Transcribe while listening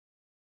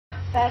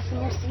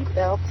Fasten your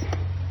seatbelt.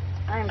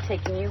 I am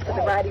taking you for the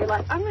ride of your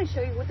life. I'm going to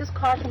show you what this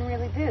car can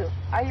really do.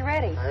 Are you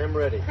ready? I am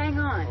ready. Hang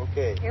on.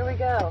 Okay. Here we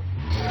go.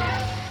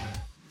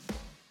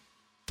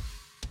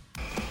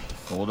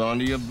 Hold on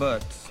to your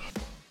butts.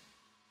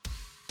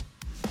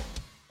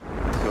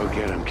 Go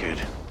get him,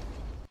 kid.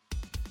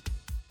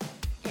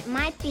 It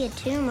might be a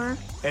tumor.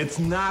 It's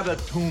not a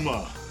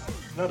tumor.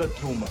 Not a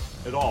tumor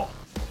at all.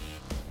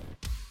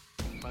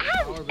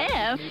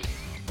 F?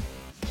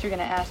 You're going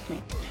to ask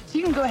me. So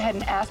you can go ahead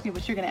and ask me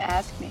what you're going to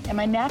ask me. And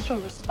my natural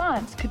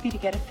response could be to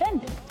get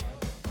offended.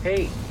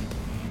 Hey,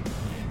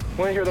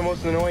 want to hear the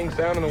most annoying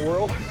sound in the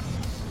world?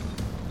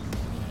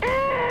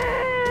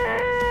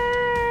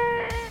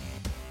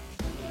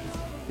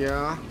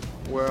 Yeah,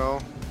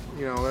 well,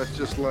 that's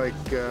just like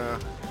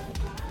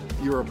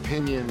your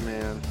opinion,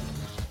 man.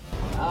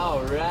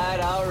 All right.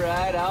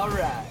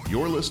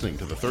 You're listening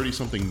to the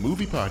 30-something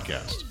movie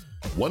podcast.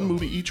 One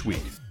movie each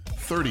week,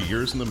 30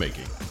 years in the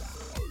making.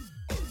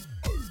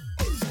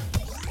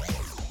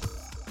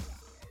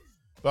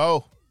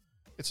 Oh,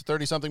 it's a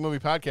 30-something movie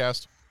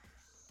podcast.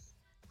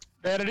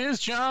 That it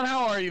is, John.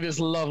 How are you this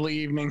lovely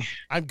evening?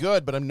 I'm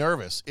good, but I'm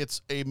nervous.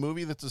 It's a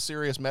movie that's a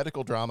serious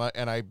medical drama,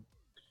 and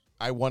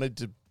I wanted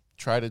to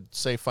try to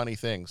say funny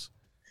things.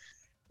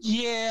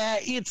 Yeah,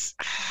 it's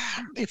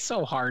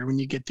so hard when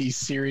you get these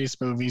serious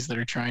movies that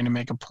are trying to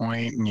make a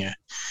point, and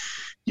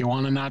you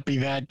want to not be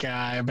that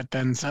guy, but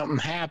then something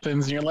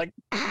happens, and you're like,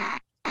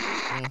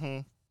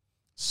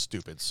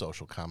 Stupid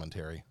social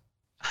commentary.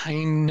 I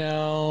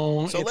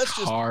know. So it's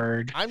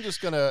hard. I'm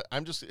just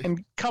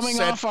and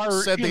coming off our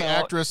said the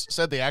actress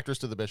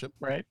to the bishop.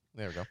 Right.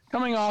 There we go.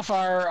 Coming off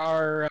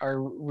our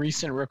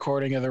recent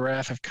recording of The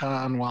Wrath of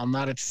Khan, while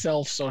not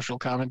itself social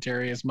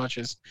commentary as much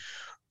as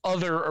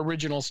other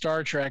original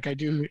Star Trek, I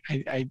do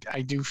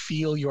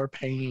feel your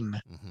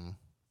pain. Mm-hmm.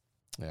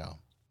 Yeah.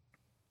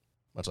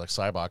 Much like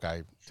Cybok,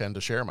 I tend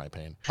to share my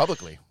pain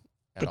publicly.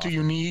 But do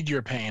you need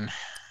your pain?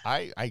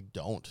 I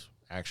don't,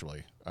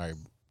 actually.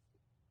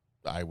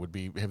 I would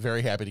be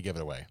very happy to give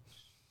it away.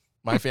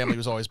 My family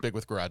was always big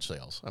with garage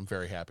sales. I'm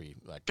very happy.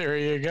 Like, there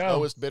you go.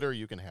 Lowest bidder,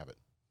 you can have it.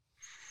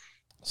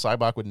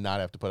 Cybok would not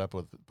have to put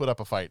up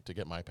a fight to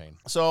get my pain.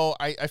 So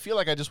I feel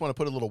like I just want to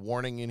put a little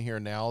warning in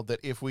here now that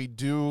if we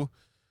do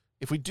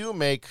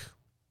make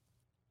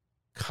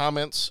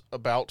comments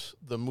about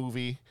the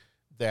movie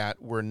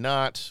that we're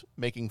not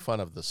making fun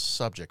of the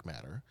subject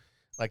matter.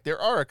 Like,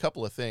 there are a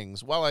couple of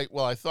things, while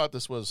I thought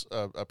this was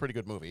a pretty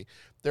good movie,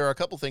 there are a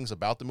couple things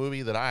about the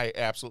movie that I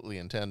absolutely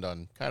intend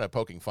on kind of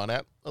poking fun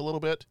at a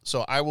little bit.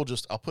 So I'll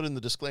put in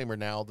the disclaimer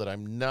now that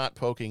I'm not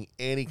poking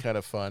any kind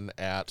of fun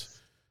at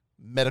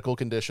medical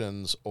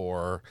conditions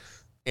or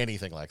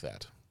anything like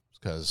that.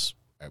 Because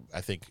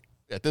I think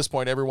at this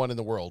point, everyone in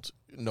the world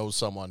knows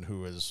someone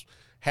who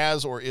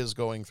has or is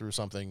going through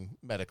something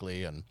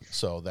medically. And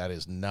so that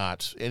is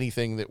not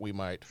anything that we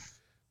might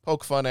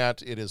poke fun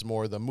at. It is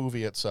more the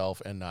movie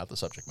itself and not the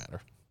subject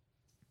matter.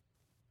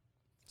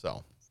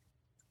 So,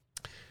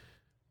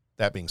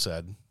 that being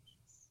said,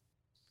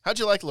 how'd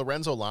you like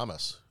Lorenzo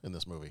Lamas in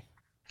this movie?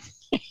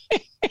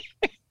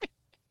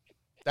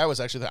 That was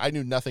actually, I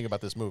knew nothing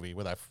about this movie.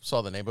 When I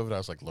saw the name of it, I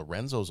was like,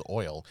 Lorenzo's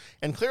Oil.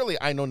 And clearly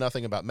I know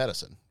nothing about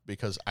medicine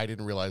because I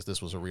didn't realize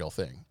this was a real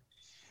thing.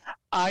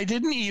 I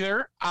didn't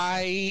either.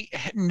 I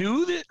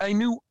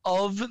knew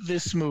of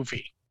this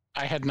movie.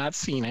 I had not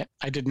seen it.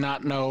 I did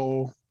not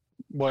know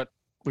what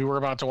we were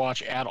about to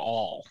watch at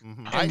all.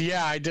 Mm-hmm. And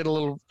I did a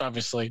little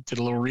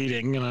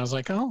reading, and I was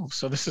like, oh,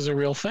 so this is a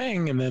real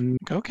thing. And then,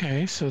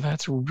 okay, so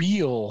that's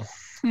real.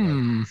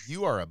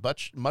 You are a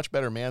much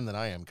better man than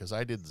I am, because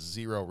I did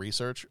zero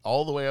research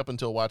all the way up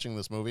until watching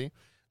this movie.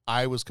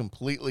 I was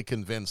completely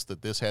convinced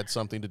that this had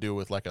something to do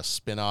with like a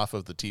spin-off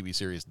of the TV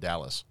series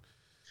Dallas.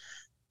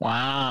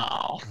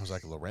 Wow. I was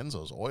like,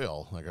 Lorenzo's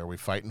Oil. Like, are we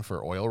fighting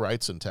for oil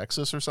rights in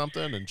Texas or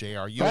something? And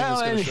J.R. Ewing is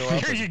going to show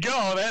up. There you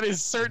go. That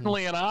is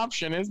certainly an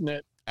option, isn't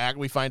it?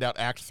 We find out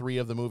Act 3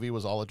 of the movie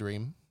was all a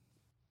dream.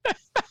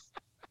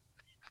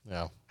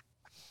 Yeah.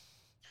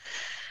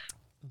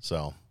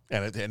 So,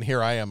 and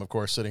here I am, of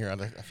course, sitting here.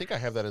 I think I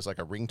have that as like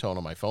a ringtone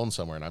on my phone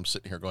somewhere, and I'm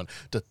sitting here going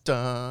da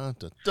da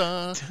da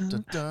da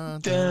da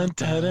da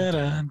da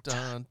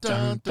da.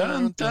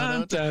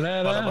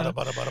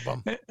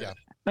 Yeah.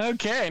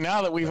 Okay,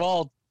 now that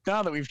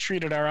we've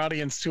treated our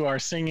audience to our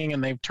singing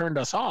and they've turned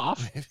us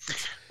off.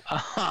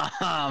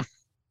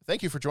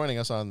 Thank you for joining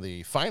us on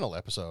the final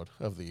episode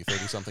of the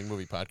 30-something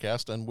movie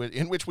podcast,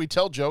 in which we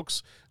tell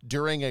jokes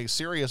during a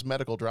serious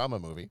medical drama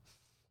movie,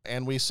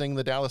 and we sing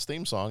the Dallas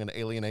theme song and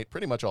alienate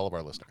pretty much all of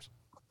our listeners.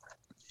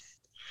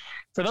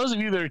 For those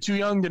of you that are too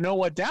young to know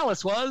what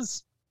Dallas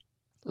was,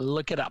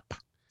 look it up.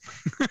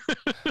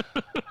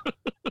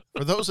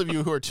 For those of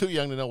you who are too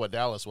young to know what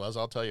Dallas was,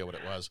 I'll tell you what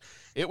it was.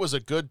 It was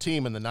a good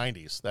team in the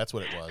 90s. That's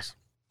what it was.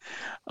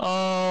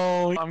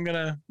 Oh, I'm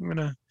gonna.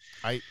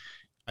 I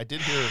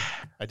did hear.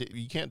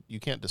 You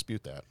can't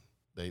dispute that.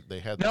 They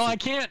had. No, I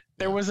can't.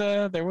 There was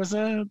a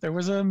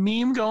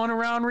meme going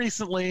around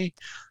recently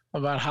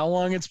about how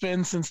long it's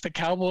been since the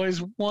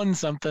Cowboys won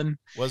something.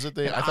 Was it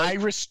I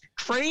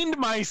restrained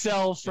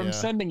myself from Yeah.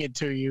 sending it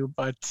to you,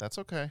 but That's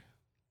okay.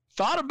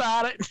 thought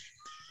about it.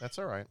 That's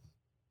all right.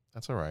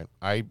 That's all right.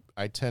 I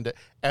tend to,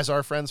 as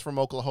our friends from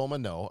Oklahoma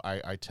know,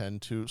 I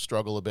tend to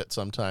struggle a bit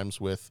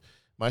sometimes with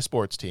my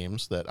sports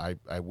teams that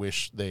I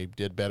wish they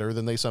did better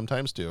than they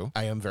sometimes do.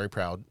 I am very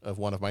proud of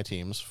one of my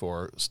teams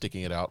for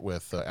sticking it out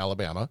with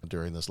Alabama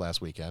during this last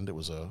weekend. It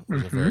was a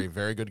very,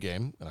 very good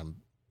game, and I'm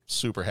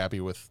super happy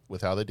with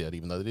how they did,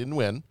 even though they didn't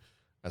win.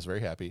 I was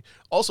very happy.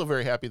 Also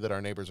very happy that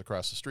our neighbors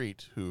across the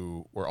street,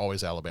 who were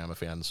always Alabama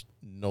fans,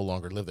 no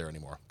longer live there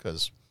anymore,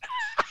 because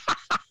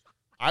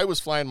I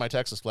was flying my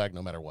Texas flag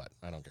no matter what.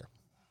 I don't care.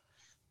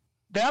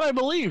 That I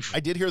believe.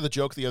 I did hear the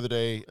joke the other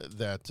day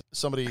that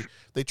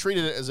they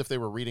treated it as if they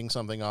were reading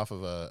something off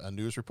of a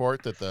news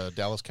report, that the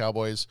Dallas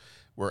Cowboys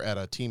were at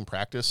a team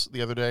practice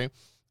the other day,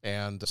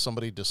 and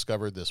somebody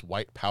discovered this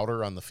white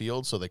powder on the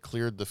field, so they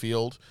cleared the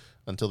field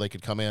until they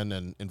could come in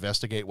and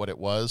investigate what it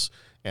was.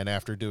 And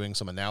after doing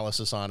some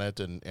analysis on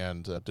it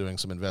and doing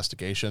some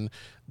investigation,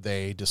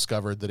 they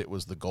discovered that it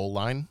was the goal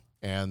line.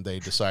 And they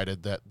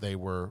decided that it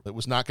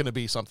was not going to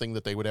be something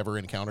that they would ever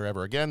encounter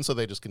ever again, so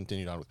they just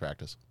continued on with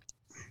practice.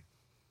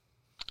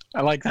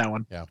 I like that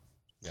one. Yeah.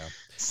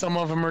 Some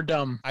of them are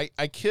dumb. I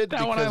kid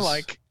That because one I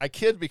like. I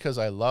kid because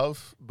I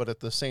love, but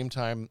at the same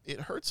time, it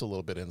hurts a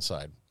little bit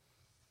inside.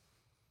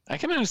 I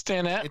can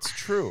understand that. It's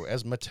true.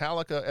 As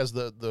Metallica, as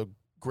the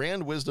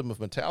grand wisdom of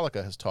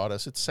Metallica has taught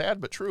us, it's sad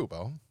but true,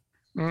 Bo.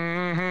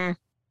 Mm-hmm.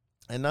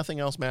 And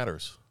nothing else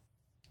matters.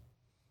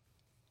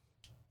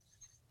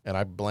 And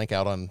I blank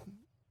out on,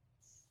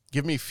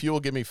 give me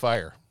fuel, give me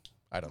fire.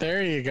 I don't know.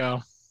 There you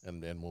go.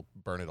 And we'll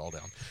burn it all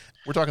down.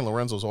 We're talking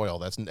Lorenzo's Oil.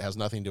 That has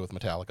nothing to do with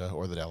Metallica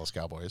or the Dallas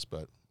Cowboys,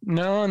 but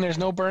No, and there's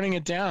no burning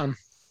it down.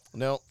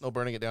 no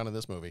burning it down in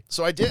this movie.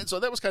 So I did. So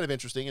that was kind of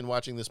interesting in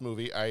watching this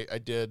movie. I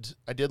did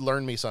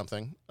learn me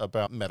something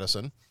about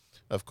medicine.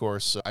 Of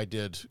course, I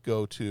did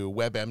go to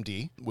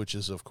WebMD, which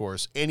is, of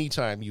course,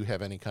 anytime you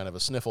have any kind of a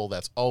sniffle,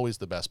 that's always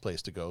the best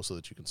place to go so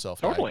that you can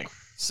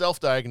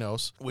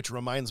self-diagnose, which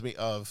reminds me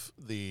of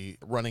the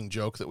running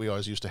joke that we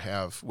always used to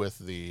have with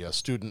the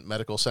student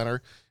medical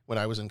center when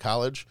I was in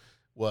college,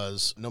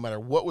 was no matter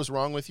what was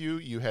wrong with you,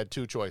 you had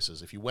two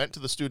choices. If you went to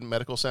the student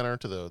medical center,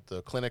 to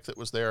the clinic that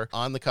was there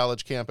on the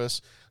college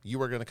campus, you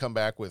were going to come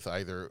back with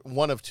either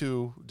one of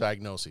two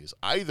diagnoses.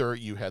 Either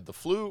you had the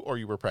flu or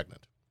you were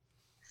pregnant.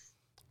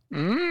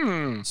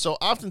 So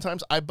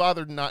oftentimes I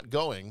bothered not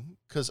going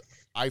because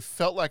I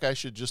felt like I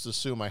should just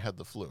assume I had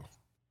the flu.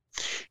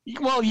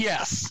 Well,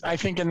 yes. I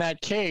think in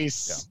that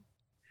case,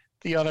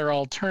 the other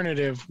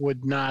alternative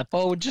would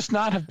just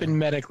not have been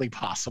medically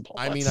possible.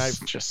 I mean,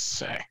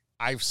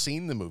 I've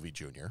seen the movie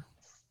Junior,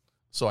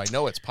 so I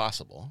know it's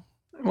possible.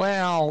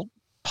 Well,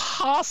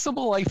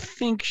 possible, I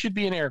think, should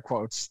be in air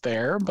quotes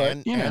there,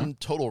 but and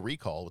Total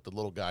Recall with the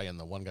little guy in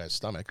the one guy's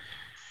stomach.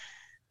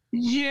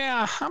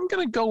 Yeah, I'm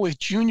going to go with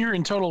Junior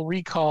and Total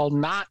Recall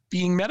not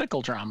being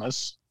medical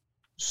dramas.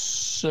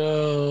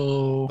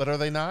 So. But are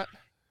they not?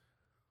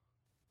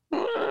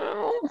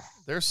 Well,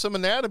 there's some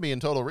anatomy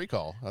in Total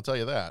Recall. I'll tell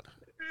you that.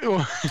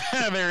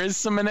 There is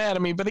some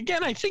anatomy. But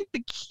again, I think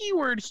the key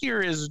word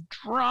here is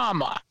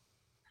drama.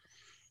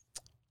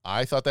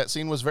 I thought that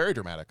scene was very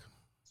dramatic.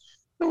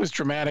 It was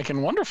dramatic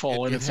and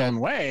wonderful in its own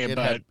way. It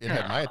had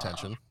my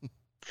attention.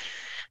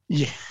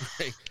 Yeah.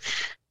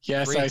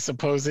 Yes, I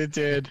suppose it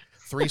did.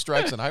 3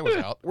 strikes and I was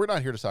out. We're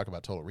not here to talk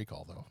about Total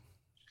Recall, though.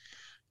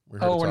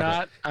 We're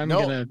not?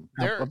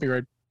 I'll be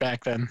right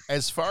back then.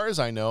 As far as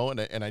I know,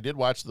 and I did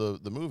watch the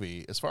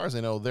movie, as far as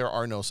I know, there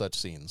are no such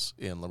scenes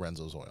in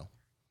Lorenzo's Oil.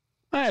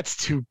 That's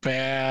too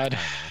bad.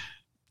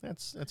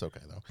 That's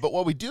okay, though. But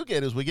what we do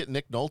get is we get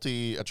Nick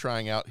Nolte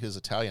trying out his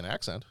Italian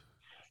accent.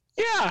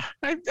 Yeah,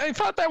 I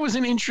thought that was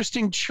an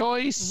interesting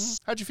choice.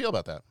 Mm-hmm. How'd you feel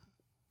about that?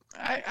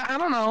 I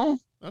don't know.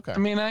 Okay. I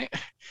mean,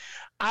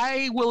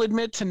 I will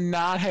admit to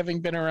not having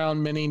been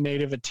around many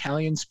native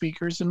Italian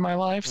speakers in my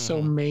life,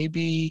 so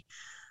maybe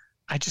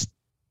I just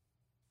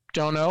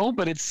don't know,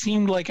 but it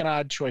seemed like an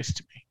odd choice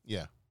to me.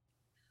 Yeah.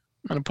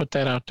 I'm going to put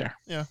that out there.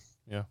 Yeah.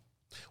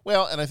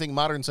 Well, and I think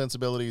modern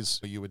sensibilities,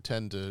 you would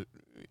tend to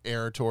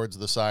err towards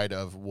the side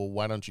of, well,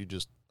 why don't you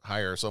just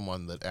hire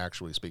someone that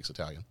actually speaks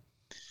Italian?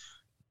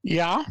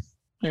 Yeah.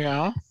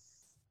 Because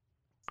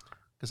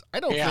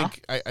I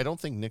don't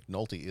think Nick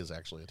Nolte is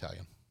actually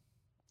Italian.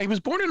 He was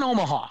born in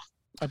Omaha,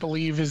 I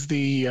believe is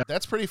the...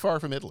 That's pretty far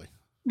from Italy.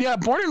 Yeah,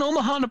 born in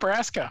Omaha,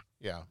 Nebraska.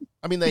 Yeah.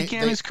 I mean, he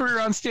began his career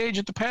on stage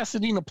at the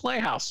Pasadena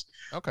Playhouse.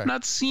 Okay. I'm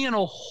not seeing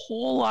a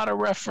whole lot of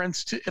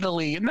reference to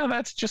Italy. No,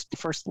 that's just the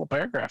first little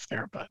paragraph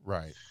there, but...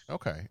 Right.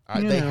 Okay.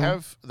 They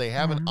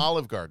have an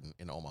Olive Garden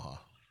in Omaha.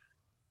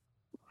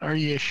 Are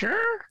you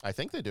sure? I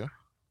think they do.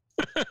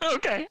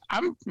 Okay.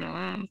 I'm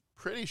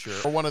pretty sure.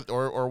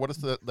 Or what is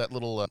that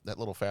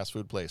little fast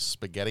food place?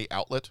 Spaghetti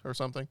Outlet or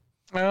something?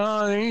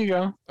 Oh, there you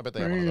go. I bet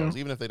they have one of those.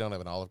 Even if they don't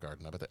have an Olive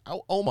Garden, I bet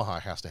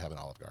Omaha has to have an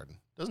Olive Garden.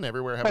 Doesn't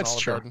everywhere have an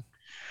Olive Garden?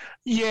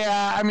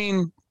 Yeah, I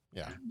mean,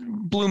 yeah.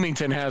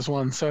 Bloomington has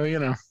one, so you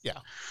know. Yeah.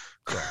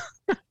 So,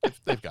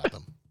 they've got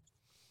them.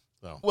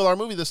 So, well, our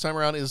movie this time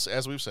around is,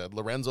 as we've said,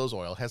 Lorenzo's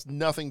Oil. Has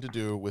nothing to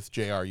do with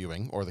J.R.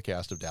 Ewing or the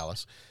cast of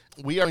Dallas.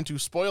 We are going to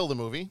spoil the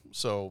movie,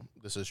 so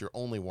this is your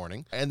only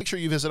warning. And make sure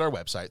you visit our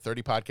website,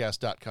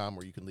 30podcast.com,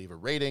 where you can leave a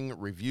rating,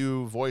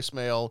 review,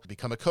 voicemail,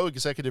 become a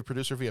co-executive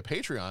producer via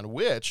Patreon,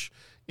 which,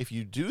 if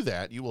you do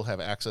that, you will have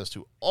access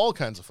to all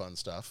kinds of fun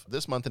stuff.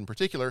 This month in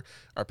particular,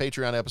 our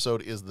Patreon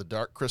episode is The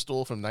Dark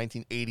Crystal from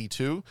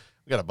 1982.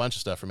 We got a bunch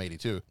of stuff from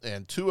 82.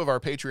 And 2 of our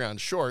Patreon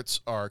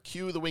shorts are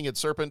Q the Winged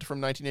Serpent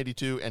from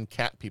 1982 and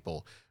Cat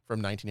People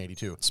from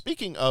 1982.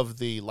 Speaking of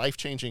the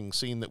life-changing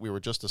scene that we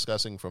were just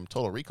discussing from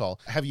Total Recall,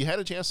 have you had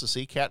a chance to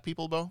see Cat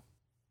People, Bo?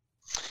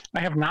 I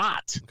have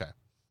not.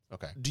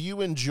 Okay. Do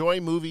you enjoy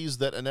movies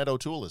that Annette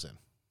O'Toole is in?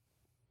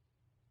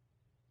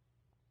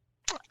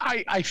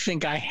 I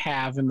think I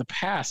have in the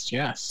past,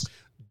 yes.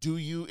 Do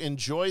you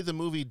enjoy the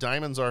movie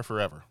Diamonds Are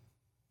Forever?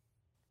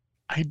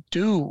 I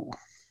do.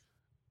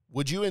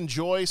 Would you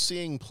enjoy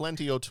seeing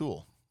Plenty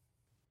O'Toole?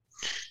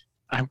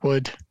 I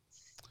would.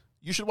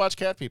 You should watch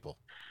Cat People.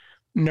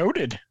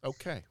 Noted.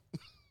 Okay.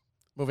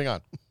 Moving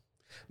on.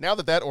 Now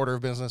that order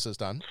of business is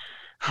done.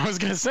 I was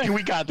going to say,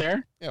 we got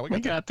there. Yeah, we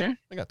got there.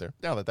 We got there.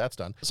 Now that that's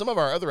done. Some of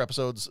our other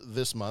episodes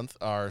this month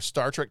are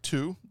Star Trek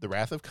II, The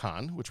Wrath of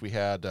Khan, which we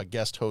had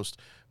guest host,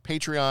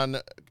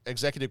 Patreon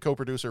executive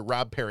co-producer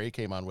Rob Perry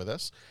came on with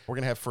us. We're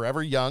going to have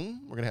Forever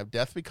Young. We're going to have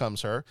Death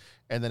Becomes Her.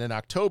 And then in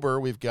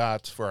October, we've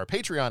got, for our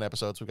Patreon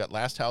episodes, we've got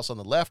Last House on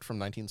the Left from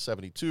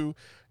 1972.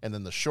 And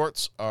then the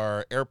shorts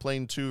are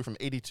Airplane 2 from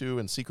 82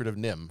 and Secret of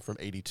Nim from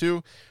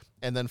 82.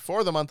 And then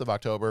for the month of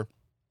October,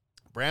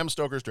 Bram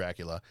Stoker's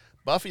Dracula,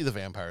 Buffy the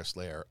Vampire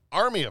Slayer,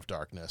 Army of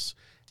Darkness,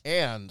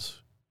 and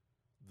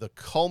the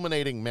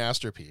culminating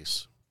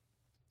masterpiece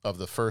of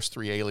the first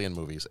 3 Alien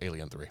movies,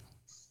 Alien 3.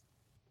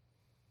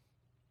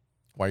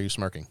 Why are you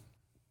smirking?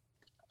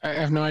 I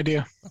have no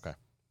idea. Okay.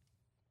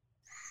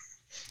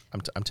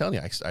 I'm telling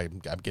you,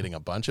 I'm getting a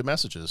bunch of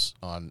messages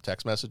on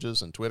text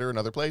messages and Twitter and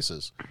other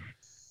places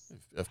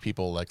of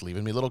people like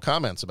leaving me little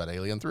comments about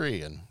Alien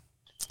 3, and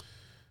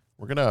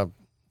we're gonna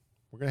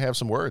have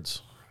some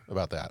words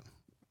about that.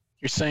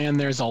 You're saying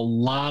there's a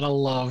lot of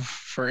love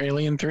for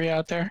Alien 3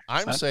 out there?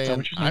 I'm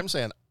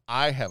saying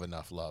I have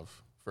enough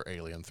love for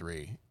Alien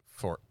 3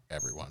 for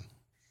everyone.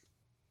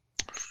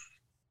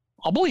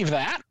 I'll believe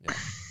that. Yeah.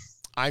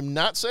 I'm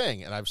not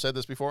saying, and I've said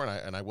this before,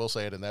 and I will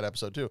say it in that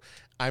episode too,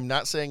 I'm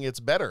not saying it's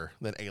better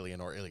than Alien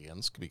or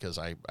Aliens, because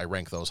I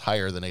rank those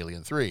higher than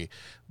Alien 3,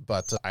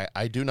 but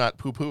I do not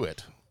poo-poo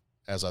it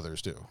as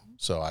others do.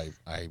 So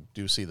I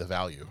do see the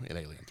value in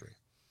Alien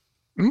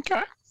 3.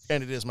 Okay.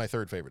 And it is my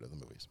third favorite of the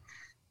movies.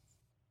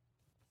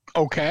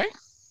 Okay.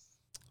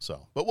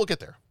 So, but we'll get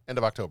there. End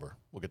of October,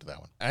 we'll get to that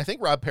one. And I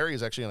think Rob Perry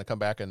is actually going to come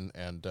back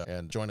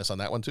and join us on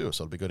that one too.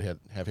 So it'll be good to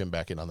have him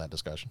back in on that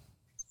discussion.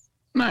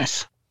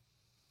 Nice.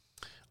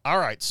 All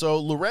right, so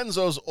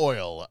Lorenzo's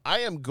Oil.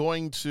 I am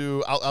going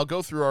to, I'll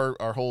go through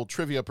our whole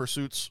Trivia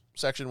Pursuits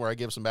section where I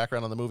give some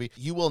background on the movie.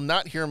 You will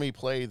not hear me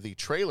play the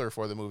trailer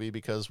for the movie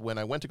because when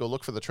I went to go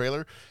look for the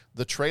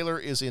trailer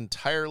is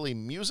entirely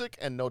music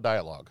and no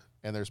dialogue.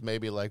 And there's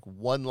maybe like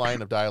one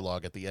line of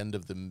dialogue at the end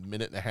of the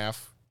 1.5-minute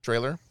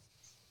trailer.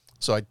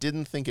 So I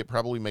didn't think it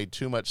probably made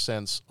too much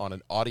sense on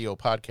an audio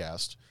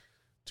podcast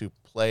to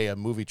play a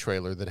movie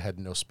trailer that had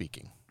no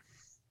speaking.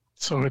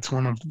 So it's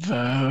one of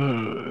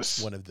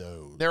those. One of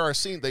those. There are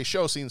scenes, they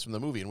show scenes from the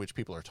movie in which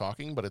people are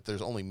talking, but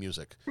there's only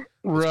music.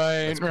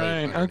 Right.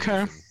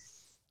 Okay.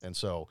 And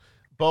so,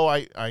 Bo,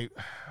 I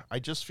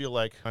just feel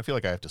like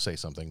I have to say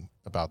something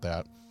about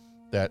that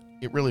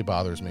it really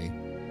bothers me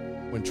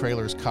when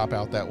trailers cop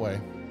out that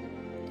way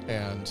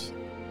and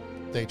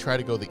they try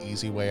to go the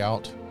easy way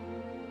out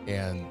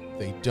and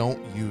they don't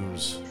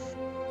use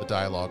the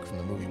dialogue from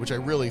the movie, which I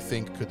really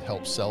think could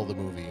help sell the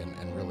movie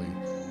and really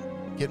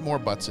get more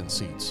butts in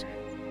seats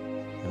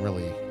and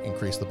really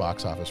increase the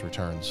box office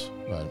returns.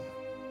 But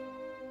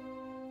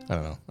I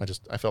don't know.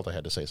 I felt I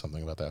had to say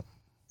something about that.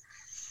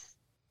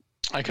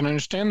 I can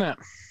understand that.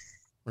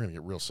 We're going to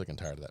get real sick and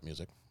tired of that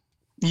music.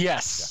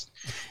 Yes.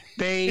 Yeah.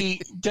 They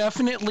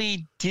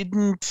definitely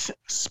didn't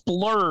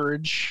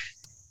splurge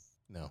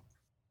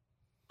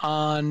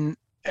on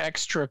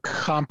extra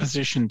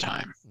composition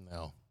time.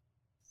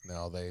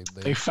 No,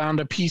 they found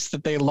a piece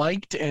that they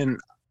liked and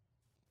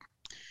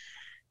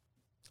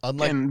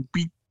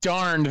be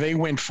darned, they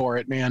went for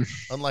it, man.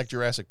 Unlike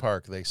Jurassic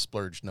Park, they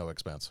splurged no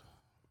expense.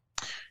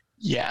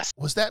 Yes.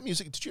 Was that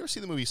music? Did you ever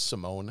see the movie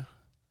Simone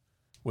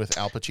with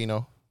Al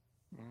Pacino?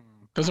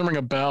 Doesn't ring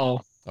a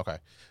bell. Okay.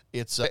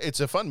 It's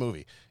a fun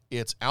movie.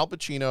 It's Al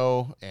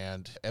Pacino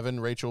and Evan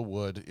Rachel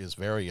Wood is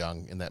very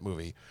young in that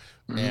movie.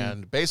 Mm-hmm.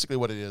 And basically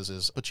what it is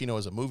Pacino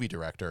is a movie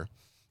director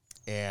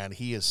and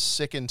he is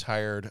sick and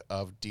tired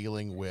of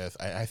dealing with,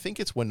 I think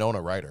it's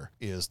Winona Ryder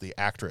is the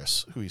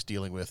actress who he's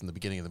dealing with in the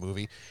beginning of the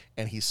movie.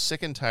 And he's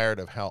sick and tired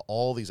of how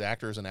all these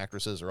actors and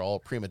actresses are all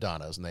prima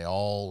donnas and they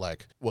all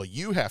like, well,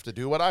 you have to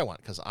do what I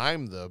want because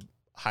I'm the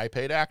high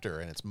paid actor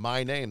and it's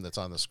my name that's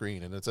on the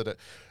screen.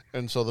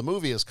 And so the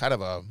movie is kind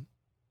of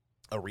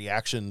a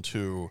reaction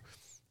to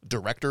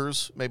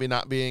directors maybe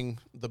not being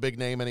the big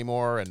name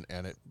anymore, and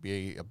it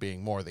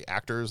being more the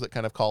actors that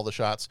kind of call the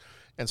shots.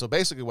 And so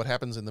basically what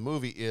happens in the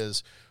movie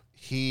is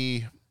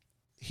he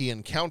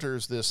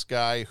encounters this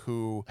guy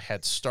who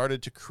had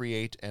started to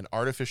create an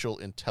artificial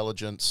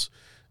intelligence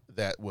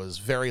that was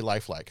very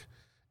lifelike.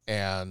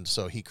 And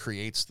so he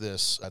creates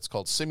this, that's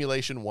called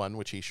Simulation 1,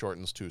 which he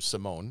shortens to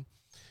Simone.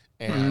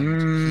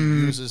 And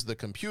he uses the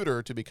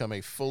computer to become a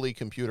fully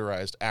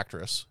computerized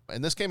actress.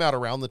 And this came out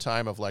around the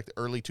time of like the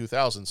early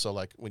 2000s. So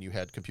like when you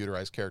had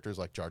computerized characters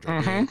like Jar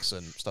Jar Binks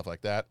and stuff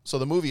like that. So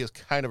the movie is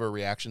kind of a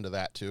reaction to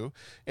that too.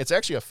 It's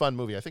actually a fun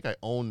movie. I think I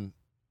own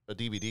a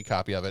DVD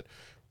copy of it.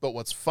 But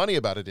what's funny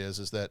about it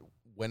is that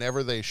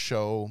whenever they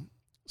show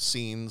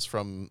scenes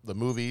from the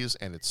movies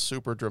and it's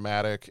super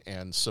dramatic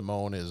and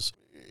Simone is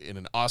in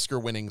an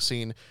Oscar-winning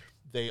scene,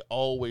 they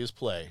always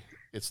play.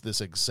 It's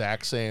this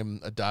exact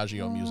same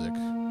Adagio music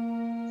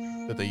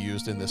that they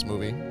used in this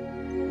movie.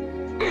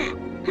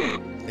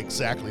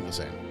 Exactly the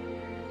same.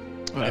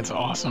 That's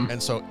awesome.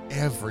 And so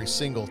every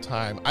single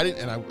time,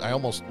 I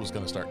almost was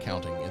going to start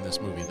counting in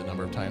this movie the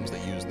number of times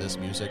they use this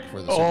music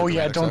for the Oh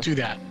yeah, don't stuff. do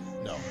that.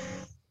 No.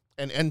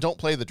 And don't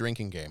play the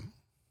drinking game.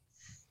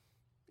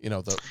 You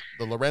know, the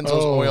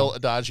Lorenzo's Oil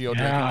Adagio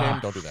drinking game,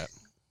 don't do that.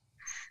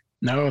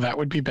 No, that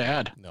would be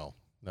bad. No.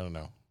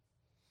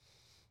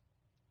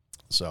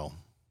 So,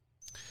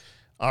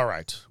 all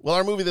right. Well,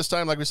 our movie this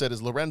time, like we said, is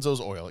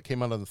Lorenzo's Oil. It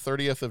came out on the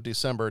 30th of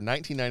December,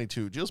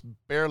 1992, just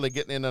barely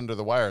getting in under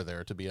the wire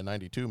there to be a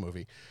 92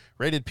 movie.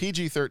 Rated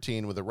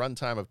PG-13 with a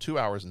runtime of 2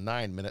 hours and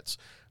 9 minutes.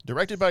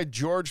 Directed by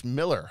George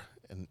Miller.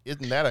 And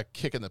isn't that a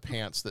kick in the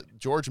pants that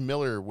George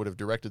Miller would have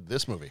directed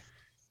this movie?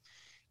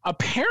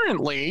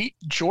 Apparently,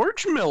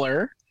 George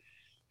Miller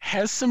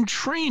has some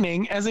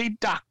training as a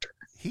doctor.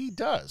 He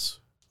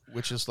does.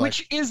 Which is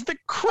the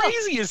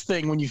craziest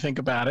thing when you think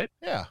about it.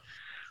 Yeah.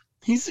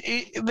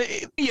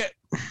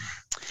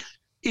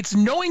 It's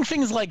knowing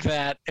things like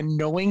that and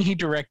knowing he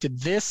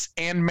directed this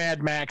and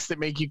Mad Max that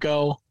make you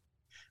go,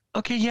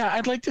 okay, yeah,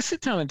 I'd like to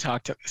sit down and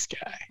talk to this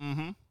guy.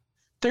 Mm-hmm.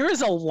 There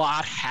is a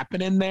lot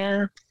happening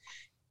there,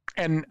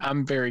 and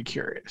I'm very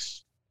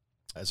curious.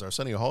 As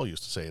Arsenio Hall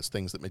used to say, it's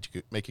things that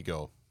make you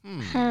go,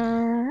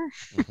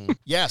 Mm-hmm.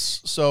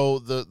 Yes, so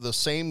the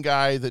same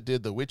guy that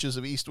did The Witches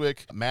of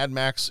Eastwick, Mad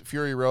Max,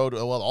 Fury Road,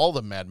 well, all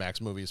the Mad Max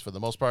movies for the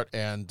most part,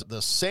 and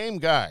the same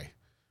guy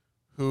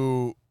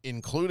who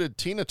included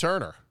Tina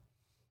Turner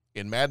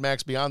in Mad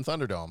Max Beyond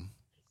Thunderdome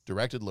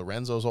directed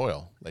Lorenzo's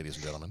Oil, ladies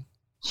and gentlemen.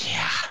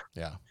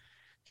 Yeah.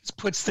 Just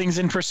puts things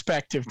in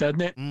perspective,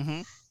 doesn't it?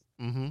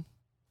 Mm-hmm.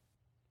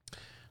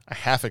 I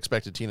half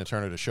expected Tina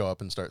Turner to show up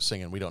and start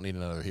singing We Don't Need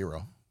Another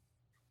Hero.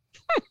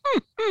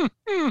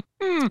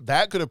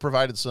 That could have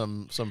provided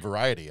some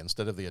variety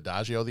instead of the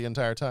Adagio the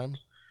entire time.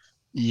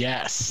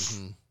 Yes.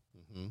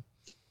 Mm-hmm.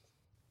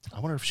 I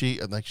wonder if she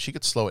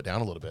could slow it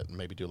down a little bit and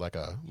maybe do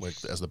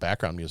as the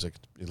background music,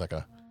 like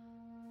a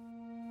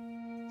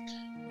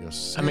You're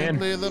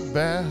simply the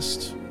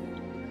best,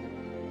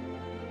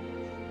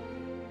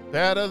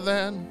 better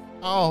than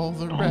all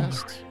the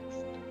rest.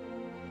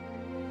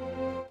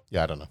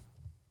 Yeah, I don't know.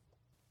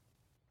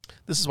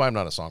 This is why I'm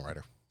not a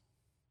songwriter.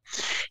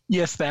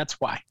 Yes, that's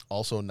why.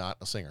 Also not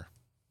a singer.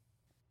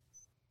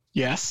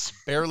 Yes.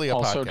 Barely a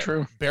also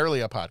true.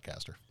 Barely a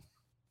podcaster.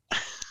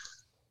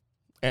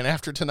 And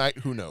after tonight,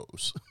 who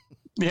knows?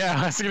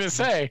 Yeah, I was going to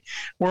say,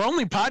 we're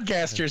only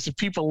podcasters if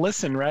people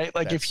listen, right?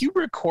 Like if you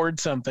record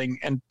something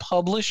and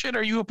publish it,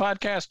 are you a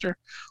podcaster?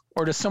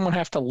 Or does someone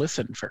have to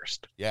listen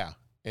first? Yeah.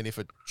 And if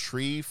a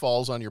tree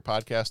falls on your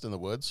podcast in the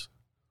woods,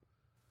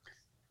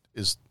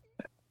 there's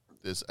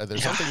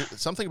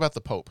something about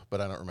the Pope, but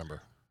I don't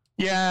remember.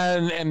 Yeah,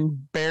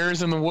 and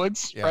bears in the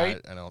woods,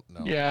 right? I don't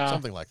know. Yeah.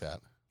 Something like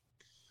that.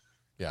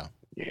 Yeah.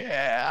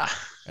 Yeah.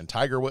 And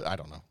Tiger Woods, I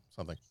don't know.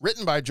 Something.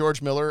 Written by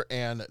George Miller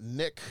and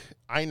Nick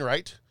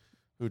Einright,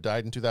 who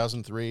died in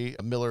 2003.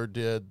 Miller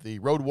did The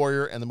Road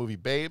Warrior and the movie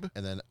Babe.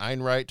 And then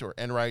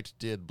Enright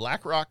did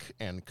Black Rock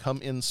and Come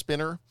In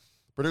Spinner.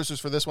 Producers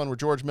for this one were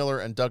George Miller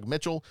and Doug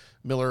Mitchell.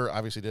 Miller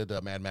obviously did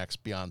Mad Max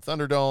Beyond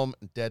Thunderdome,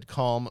 Dead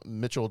Calm.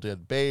 Mitchell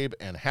did Babe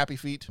and Happy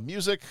Feet.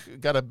 Music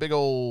got a big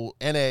old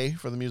NA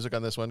for the music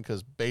on this one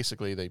because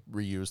basically they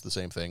reused the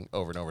same thing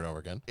over and over and over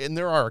again. And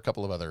there are a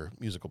couple of other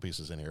musical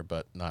pieces in here,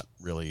 but not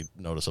really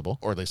noticeable,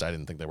 or at least I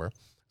didn't think they were.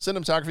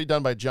 Cinematography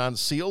done by John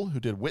Seal, who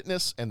did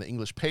Witness and The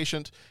English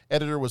Patient.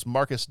 Editor was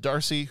Marcus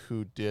Darcy,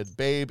 who did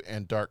Babe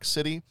and Dark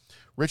City.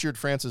 Richard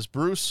Francis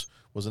Bruce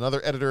was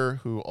another editor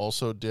who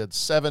also did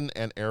Seven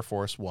and Air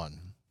Force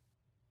One.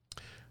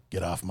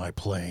 Get off my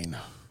plane.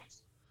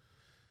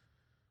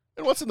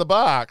 And what's in the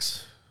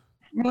box?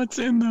 What's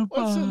in the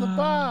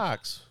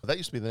box? That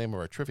used to be the name of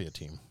our trivia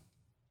team.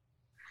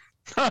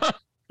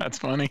 That's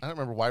funny. I don't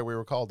remember why we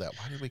were called that.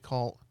 Why did we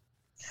call...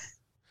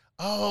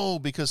 Oh,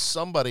 because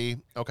somebody,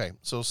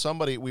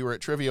 we were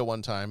at trivia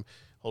one time.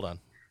 Hold on.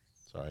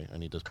 Sorry, I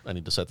need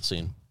to set the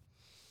scene.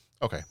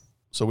 Okay.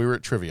 So we were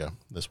at trivia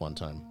this one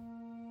time.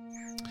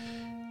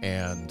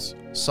 And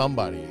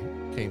somebody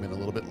came in a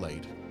little bit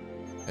late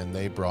and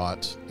they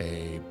brought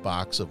a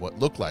box of what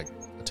looked like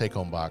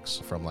take-home box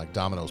from like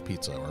Domino's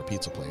Pizza or a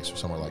pizza place or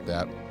somewhere like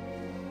that.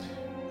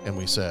 And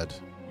we said,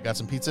 "You got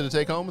some pizza to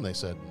take home?" And they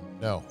said,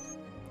 "No."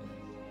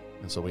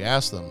 And so we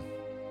asked them,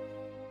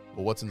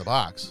 "Well, what's in the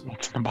box?"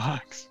 What's in the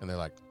box? And they're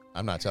like,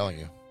 "I'm not telling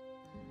you."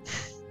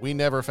 We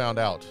never found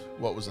out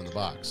what was in the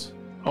box.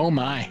 Oh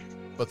my.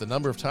 But the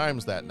number of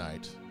times that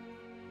night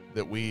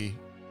that we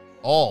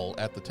all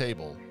at the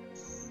table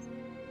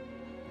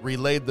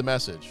relayed the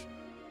message,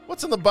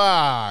 "What's in the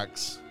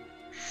box?"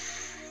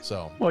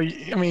 So, well,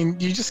 I mean,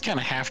 you just kind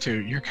of have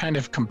to. You're kind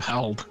of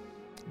compelled.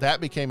 That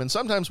became, and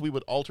sometimes we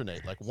would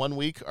alternate. Like one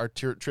week, our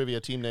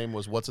trivia team name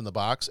was "What's in the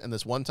Box," and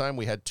this one time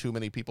we had too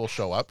many people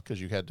show up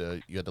because you had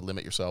to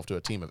limit yourself to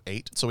a team of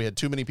 8. So we had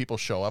too many people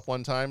show up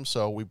one time.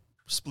 So we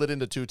split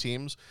into 2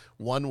 teams.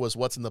 One was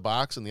 "What's in the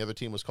Box," and the other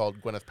team was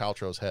called Gwyneth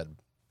Paltrow's Head.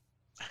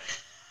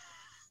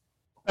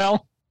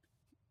 Well,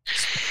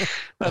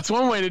 that's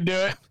one way to do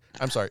it.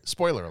 I'm sorry.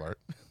 Spoiler alert.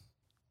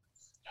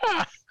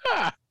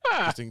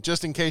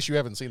 Just in case you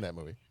haven't seen that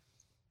movie.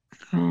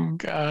 Oh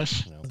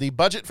gosh. The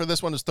budget for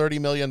this one is $30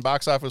 million.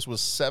 Box office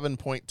was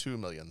 $7.2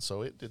 million,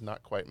 so it did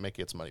not quite make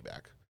its money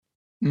back.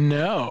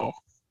 No.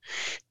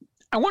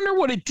 I wonder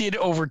what it did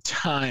over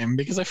time,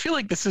 because I feel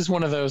like this is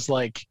one of those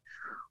like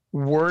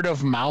word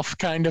of mouth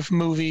kind of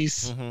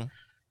movies. Mm-hmm.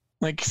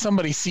 Like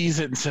somebody sees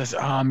it and says,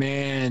 "Oh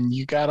man,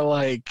 you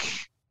gotta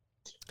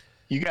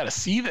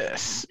see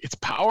this. It's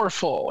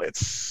powerful.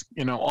 It's,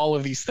 all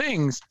of these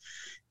things."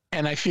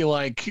 And I feel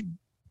like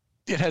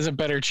it has a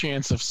better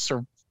chance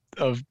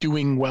of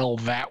doing well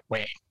that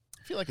way.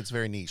 I feel like it's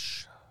very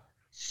niche.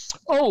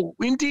 Oh,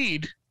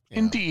 indeed. Yeah.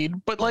 Indeed.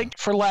 But like,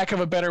 for lack of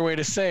a better way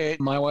to say it,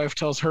 my wife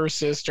tells her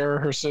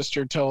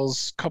sister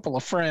tells a couple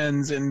of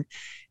friends, and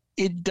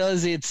it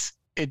does.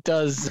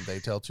 And they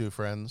tell 2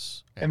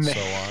 friends, and so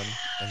on,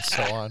 and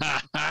so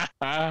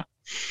on.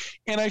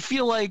 And I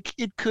feel like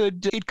it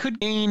could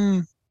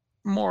gain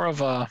more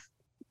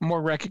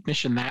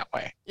recognition that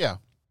way. Yeah.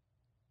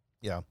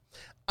 Yeah.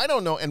 I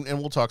don't know, and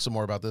we'll talk some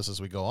more about this as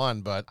we go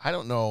on, but I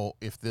don't know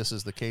if this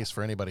is the case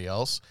for anybody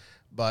else,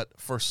 but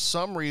for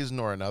some reason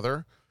or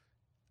another,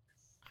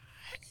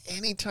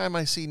 anytime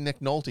I see Nick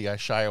Nolte, I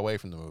shy away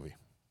from the movie.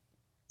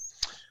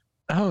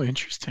 Oh,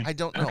 interesting. I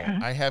don't know. Okay.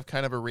 I have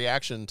kind of a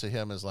reaction to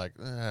him as like,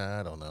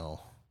 I don't know.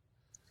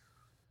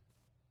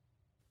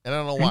 And I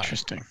don't know why.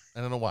 Interesting.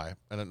 I don't know why.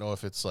 I don't know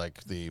if it's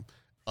like the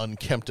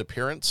unkempt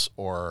appearance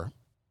or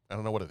I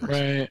don't know what it is.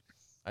 Right.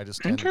 I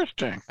just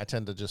I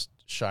tend to just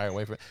shy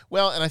away from it.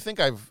 Well, and I think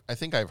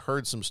I've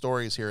heard some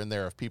stories here and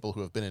there of people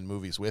who have been in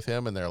movies with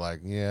him, and they're like,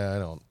 "Yeah, I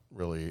don't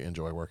really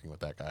enjoy working with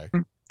that guy."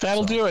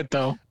 That'll do it,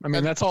 though. I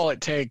mean, that's all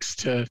it takes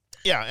to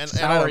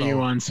sour you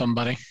on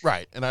somebody,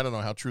 right? And I don't know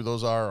how true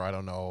those are. Or I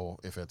don't know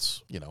if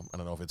it's I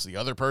don't know if it's the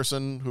other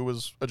person who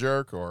was a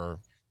jerk or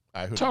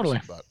who totally.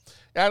 knows, but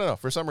I don't know.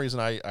 For some reason,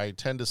 I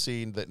tend to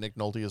see that Nick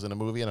Nolte is in a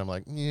movie, and I'm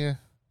like, yeah,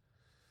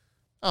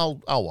 I'll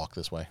walk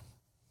this way.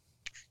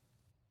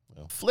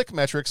 Flick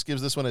Metrics gives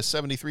this one a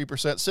 73%.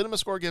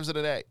 CinemaScore gives it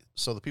an A.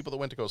 So the people that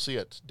went to go see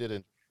it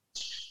didn't.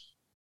 So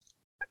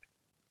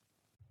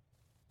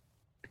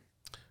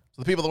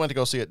the people that went to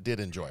go see it did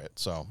enjoy it.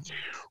 So,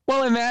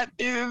 well, and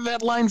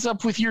that lines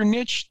up with your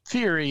niche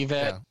theory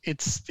that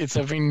it's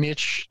a very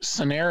niche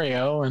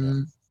scenario,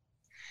 and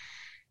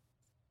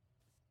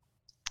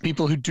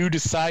people who do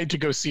decide to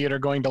go see it are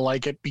going to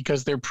like it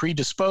because they're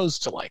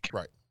predisposed to like it.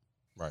 Right.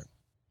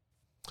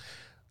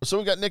 So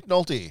we got Nick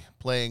Nolte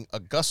playing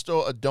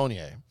Augusto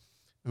Adonier,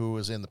 who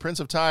was in The Prince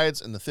of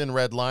Tides and The Thin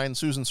Red Line.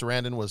 Susan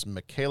Sarandon was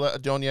Michaela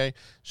Adonier.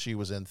 She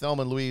was in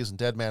Thelma and Louise and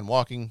Dead Man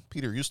Walking.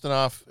 Peter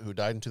Ustinov, who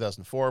died in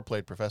 2004,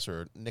 played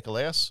Professor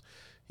Nicolaus.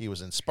 He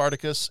was in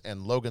Spartacus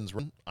and Logan's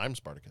Run. I'm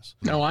Spartacus.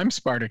 No, I'm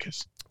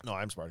Spartacus. No,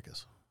 I'm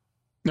Spartacus.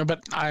 No,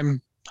 but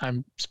I'm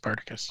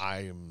Spartacus.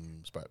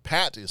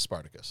 Pat is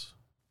Spartacus.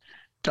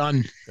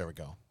 Done. There we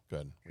go.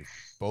 Good. We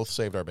both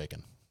saved our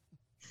bacon.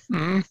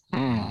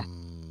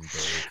 Bacon.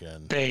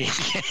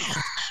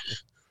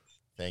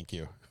 Thank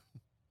you.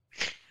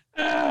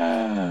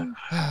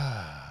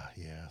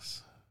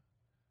 Yes.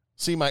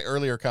 See my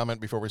earlier comment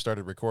before we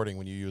started recording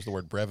when you used the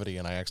word brevity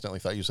and I accidentally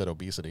thought you said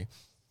obesity.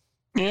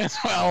 Yes,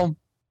 well,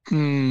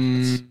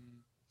 bacon.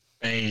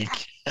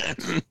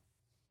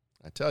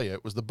 I tell you,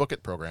 it was the Book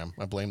It program.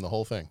 I blame the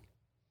whole thing.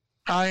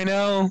 I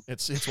know.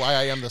 It's why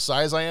I am the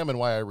size I am and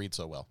why I read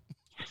so well.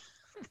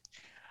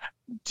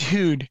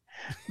 Dude,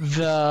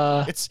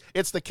 it's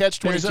the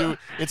catch-22.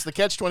 It's the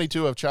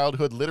catch-22 of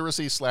childhood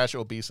literacy /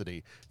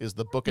 obesity is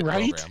the Book It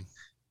program.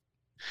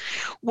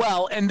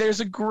 Well, and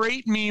there's a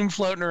great meme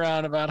floating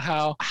around about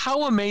how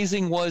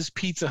amazing was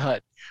Pizza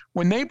Hut.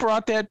 When they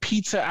brought that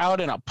pizza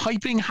out in a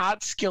piping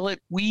hot skillet,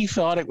 we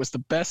thought it was the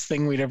best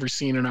thing we'd ever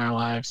seen in our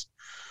lives.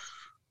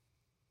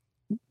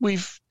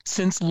 We've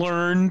since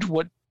learned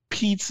what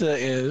pizza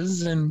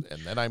is, and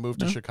then I moved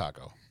to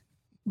Chicago.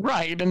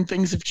 Right, and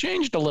things have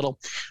changed a little.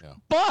 Yeah.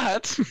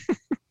 But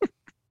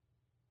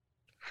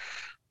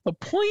the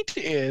point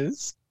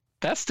is,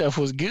 that stuff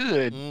was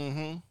good.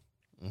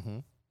 Mm-hmm. Mm-hmm.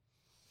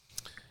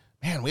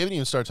 Man, we haven't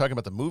even started talking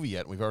about the movie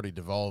yet, and we've already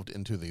devolved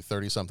into the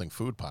 30-something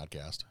food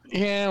podcast.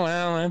 Yeah,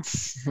 well,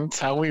 that's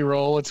how we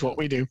roll. It's what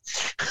we do.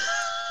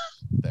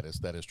 That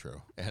is true.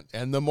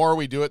 And the more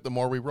we do it, the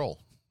more we roll.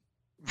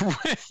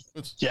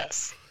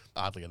 Yes.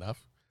 Oddly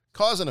enough.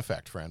 Cause and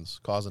effect,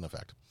 friends. Cause and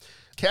effect.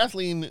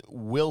 Kathleen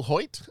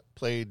Wilhoit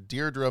played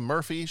Deirdre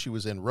Murphy. She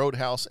was in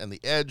Roadhouse and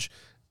The Edge.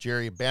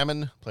 Jerry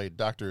Baman played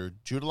Dr.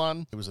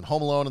 Judulon. He was in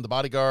Home Alone and The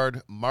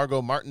Bodyguard.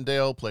 Margot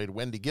Martindale played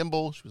Wendy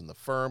Gimble. She was in The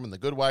Firm and The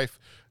Good Wife.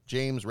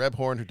 James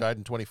Rebhorn, who died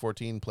in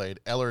 2014, played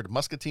Ellard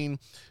Muscatine.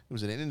 He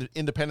was in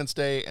Independence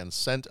Day and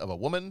Scent of a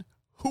Woman.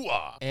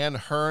 Hooah! Anne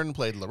Hearn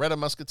played Loretta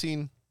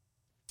Muscatine.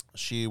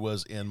 She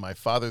was in My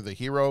Father the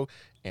Hero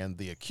and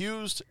The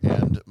Accused.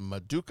 And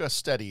Maduka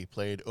Steady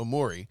played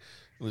Omuri,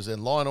 who was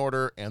in Law &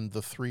 Order and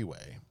The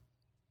Three-Way.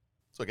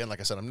 So again,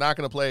 like I said, I'm not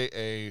going to play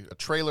a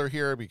trailer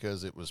here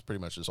because it was pretty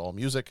much just all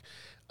music.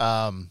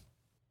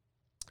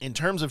 In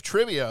terms of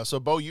trivia, so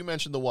Bo, you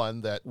mentioned the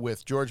one that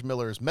with George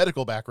Miller's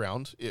medical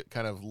background, it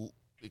kind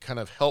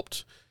of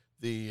helped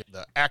the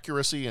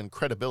accuracy and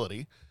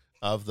credibility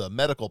of the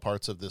medical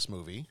parts of this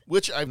movie,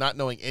 which I'm not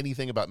knowing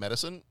anything about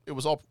medicine. It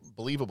was all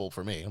believable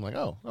for me. I'm like,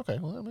 oh, okay,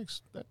 well, that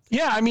makes that.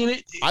 Yeah, I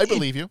mean, I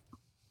believe you.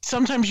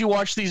 Sometimes you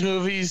watch these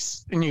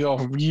movies and you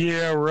go,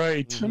 yeah,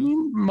 right. Mm-hmm. I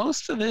mean,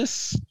 most of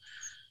this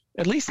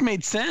at least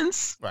made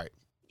sense. Right.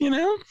 You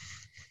know?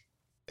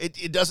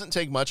 It doesn't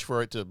take much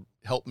for it to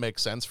help make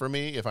sense for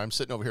me if I'm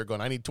sitting over here going,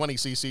 I need 20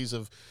 cc's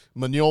of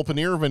Manure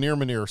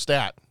Veneer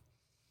stat.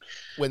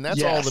 When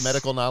that's all the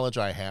medical knowledge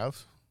I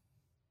have.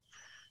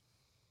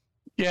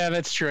 Yeah,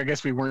 that's true. I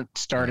guess we weren't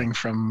starting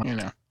from,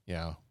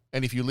 Yeah.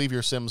 And if you leave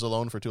your Sims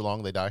alone for too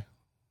long, they die.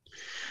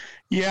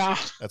 Yeah.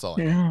 That's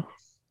all I know.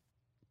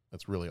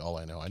 That's really all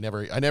I know. I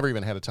never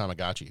even had a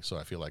Tamagotchi, so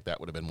I feel like that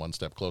would have been one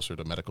step closer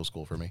to medical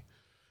school for me.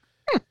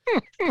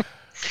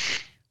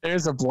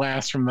 There's a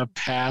blast from the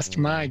past.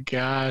 My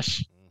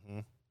gosh.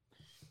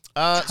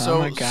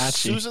 So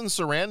Susan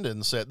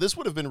Sarandon said, this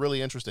would have been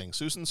really interesting.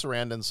 Susan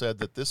Sarandon said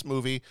that this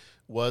movie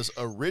was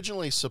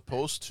originally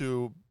supposed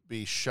to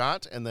be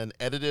shot and then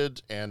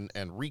edited and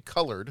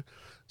recolored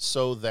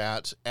so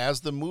that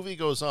as the movie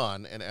goes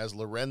on and as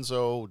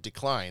Lorenzo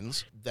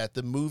declines, that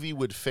the movie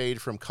would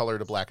fade from color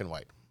to black and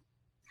white.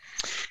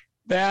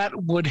 That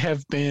would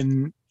have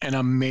been an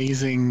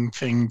amazing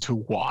thing to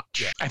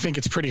watch. Yeah. I think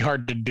it's pretty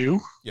hard to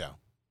do. Yeah.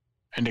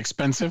 And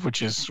expensive,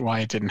 which is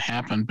why it didn't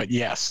happen. But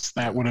yes,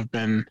 that would have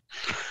been.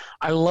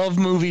 I love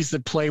movies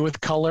that play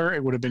with color.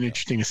 It would have been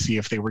interesting to see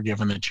if they were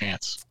given the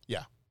chance.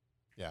 Yeah.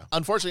 Yeah.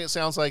 Unfortunately, it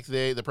sounds like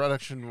the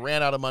production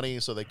ran out of money,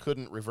 so they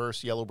couldn't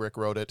reverse Yellow Brick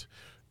Road it,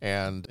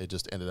 and it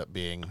just ended up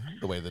being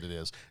the way that it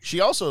is. She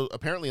also,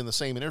 apparently in the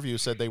same interview,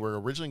 said they were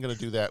originally going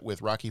to do that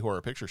with Rocky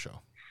Horror Picture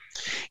Show.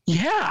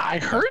 Yeah, I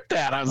heard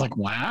that. I was like,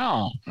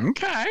 wow,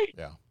 okay.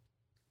 Yeah.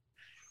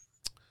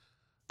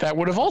 That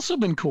would have also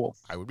been cool.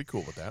 I would be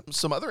cool with that.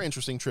 Some other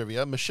interesting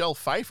trivia. Michelle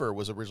Pfeiffer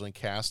was originally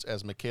cast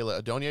as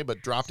Michaela Adonye,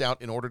 but dropped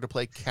out in order to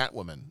play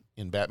Catwoman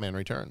in Batman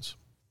Returns.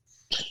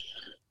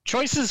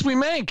 Choices we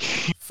make.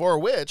 For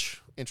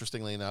which,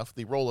 interestingly enough,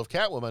 the role of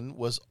Catwoman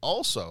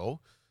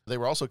they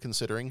were also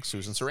considering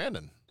Susan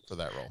Sarandon for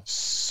that role.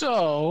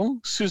 So,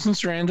 Susan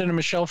Sarandon and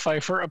Michelle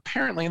Pfeiffer,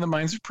 apparently in the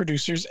minds of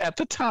producers at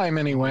the time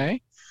anyway,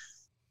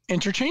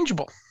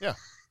 interchangeable. Yeah.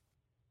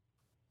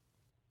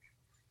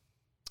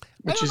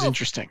 Which is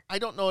interesting. I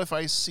don't know if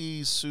I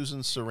see Susan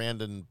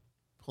Sarandon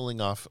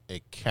pulling off a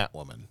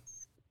Catwoman.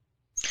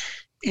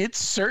 It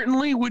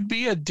certainly would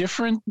be a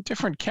different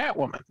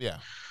Catwoman. Yeah.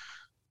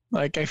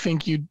 Like, I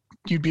think you'd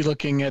be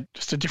looking at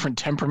just a different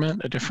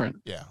temperament,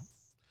 Yeah.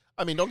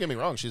 I mean, don't get me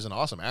wrong. She's an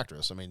awesome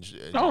actress. I mean,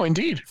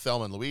 indeed.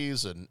 Thelma and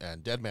Louise and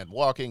Dead Man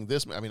Walking.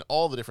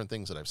 All the different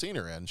things that I've seen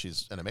her in.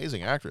 She's an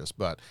amazing actress.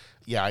 But,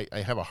 yeah, I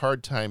have a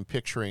hard time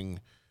picturing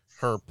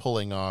her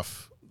pulling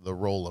off the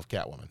role of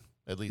Catwoman.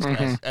 At least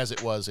as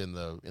it was in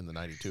the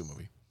 92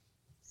 movie.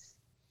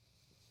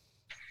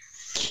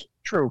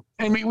 True.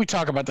 And we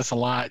talk about this a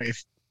lot.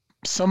 If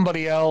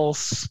somebody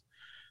else,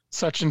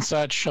 such and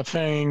such a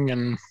thing,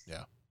 and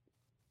yeah.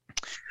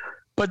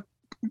 But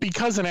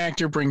because an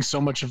actor brings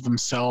so much of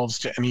themselves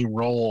to any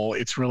role,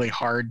 it's really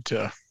hard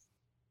to.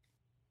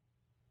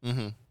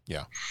 Mm-hmm.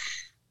 Yeah.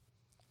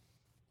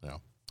 Yeah.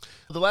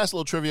 The last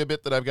little trivia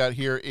bit that I've got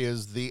here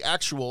is the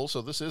actual,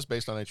 so this is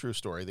based on a true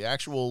story, the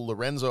actual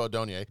Lorenzo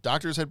Adonye.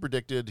 Doctors had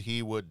predicted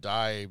he would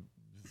die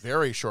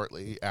very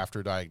shortly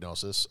after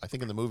diagnosis. I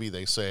think in the movie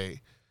they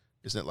say,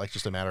 isn't it like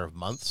just a matter of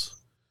months?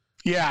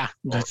 Yeah,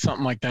 that's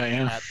something like that,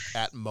 yeah.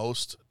 At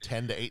most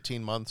 10 to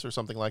 18 months or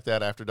something like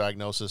that after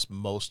diagnosis,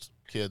 most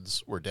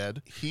kids were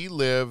dead. He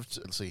lived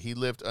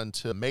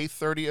until May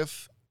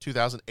 30th,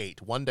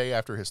 2008, one day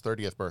after his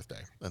 30th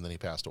birthday, and then he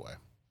passed away.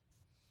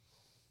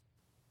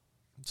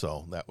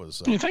 So that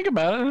was... you think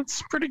about it,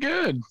 it's pretty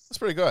good. It's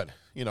pretty good,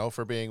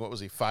 for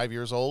being, 5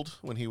 years old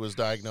when he was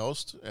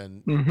diagnosed,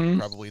 and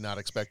probably not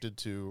expected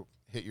to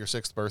hit your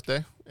 6th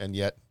birthday, and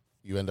yet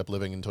you end up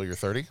living until you're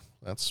 30.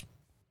 That's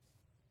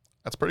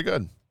pretty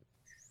good.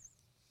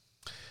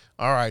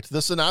 All right,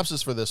 the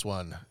synopsis for this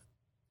one.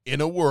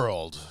 In a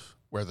world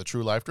where the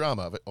true life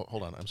drama of it. Oh,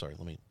 hold on. I'm sorry.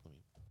 Let me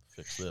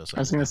fix this. I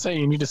was going to say,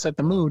 you need to set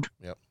the mood.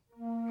 Yep.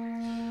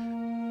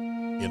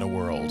 In a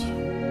world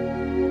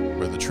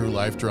where the true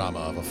life drama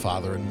of a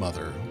father and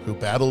mother who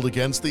battled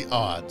against the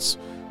odds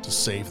to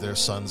save their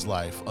son's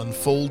life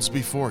unfolds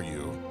before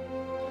you,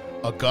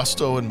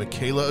 Augusto and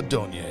Michaela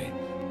Adonye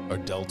are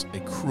dealt a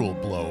cruel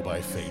blow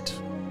by fate.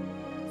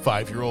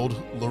 5-year-old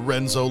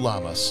Lorenzo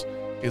Lamas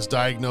is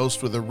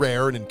diagnosed with a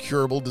rare and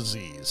incurable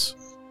disease,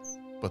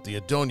 but the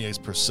Adonye's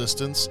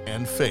persistence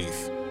and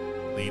faith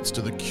leads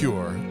to the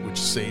cure which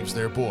saves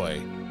their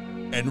boy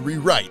and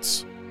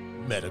rewrites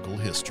medical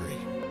history.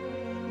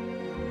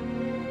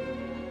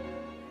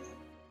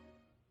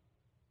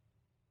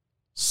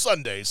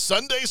 Sunday,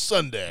 Sunday,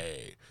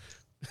 Sunday.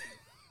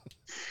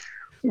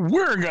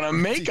 We're going to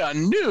make a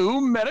new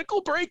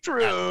medical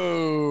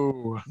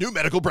breakthrough. New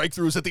medical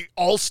breakthroughs at the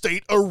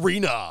Allstate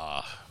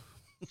Arena.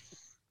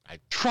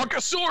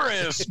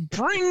 Truckosaurus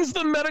brings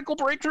the medical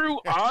breakthrough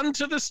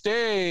onto the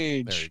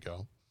stage. There you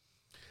go.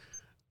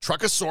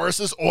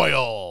 Truckosaurus's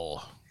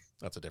oil.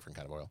 That's a different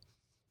kind of oil.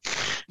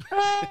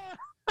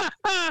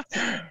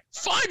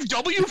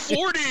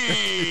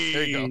 5W40.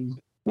 There you go.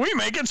 We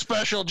make it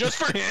special just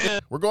for him.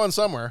 We're going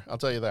somewhere, I'll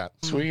tell you that.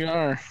 Yes, we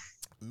are.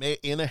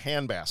 In a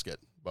handbasket,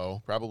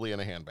 Bo. Probably in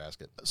a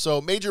handbasket.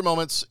 So major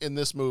moments in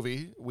this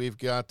movie, we've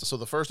got, so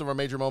the first of our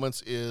major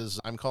moments is,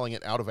 I'm calling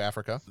it Out of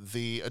Africa.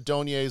 The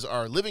Adonyes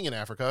are living in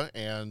Africa,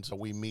 and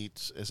we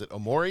meet, is it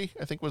Omori,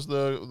 I think was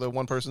the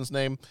one person's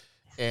name,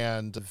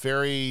 and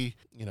very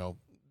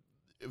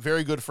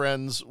good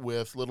friends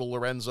with little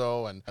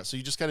Lorenzo. And so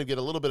you just kind of get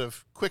a little bit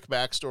of quick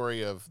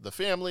backstory of the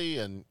family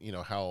and,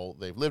 how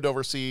they've lived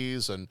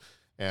overseas and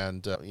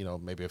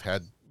maybe have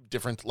had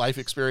different life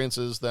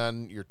experiences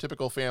than your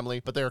typical family,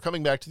 but they are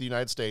coming back to the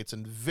United States.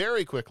 And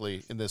very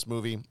quickly in this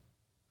movie,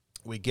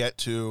 we get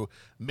to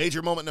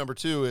major moment number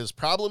 2 is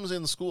problems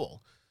in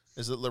school,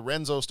 is that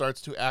Lorenzo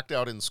starts to act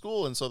out in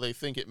school. And so they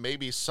think it may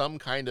be some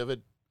kind of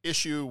an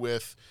issue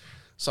with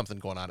something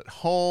going on at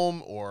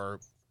home, or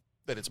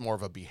that it's more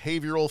of a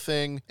behavioral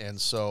thing. And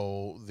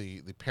so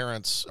the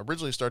parents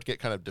originally start to get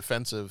kind of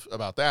defensive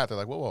about that. They're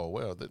like,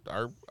 whoa,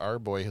 our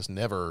boy has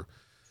never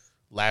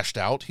lashed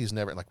out. He's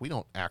never, like, we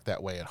don't act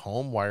that way at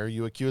home. Why are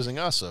you accusing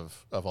us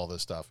of all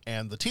this stuff?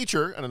 And the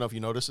teacher, I don't know if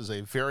you noticed, is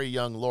a very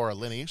young Laura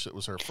Linney. It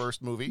was her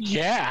first movie.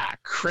 Yeah,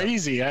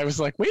 crazy. Yep. I was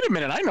like, wait a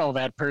minute, I know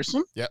that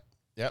person.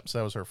 Yep, so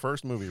that was her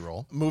first movie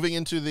role. Moving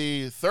into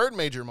the third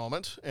major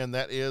moment, and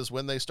that is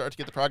when they start to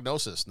get the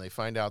prognosis, and they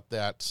find out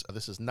that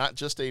this is not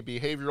just a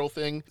behavioral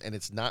thing, and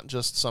it's not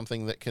just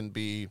something that can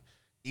be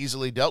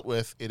easily dealt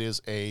with. It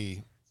is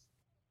a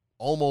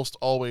almost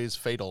always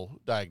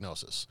fatal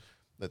diagnosis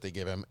that they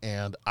give him.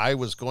 And I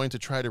was going to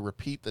try to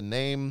repeat the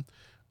name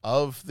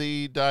of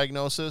the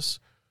diagnosis,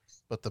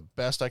 but the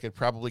best I could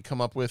probably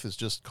come up with is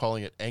just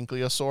calling it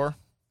ankylosaur.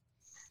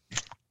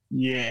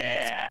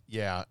 Yeah.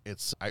 Yeah,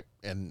 it's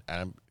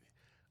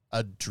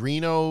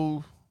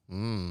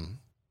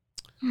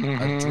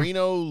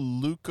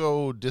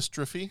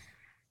adrenoleukodystrophy.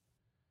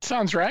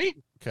 Sounds right.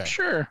 Okay.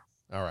 Sure.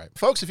 All right.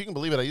 Folks, if you can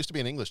believe it, I used to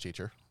be an English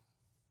teacher.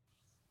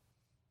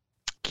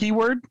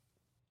 Keyword,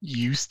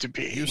 used to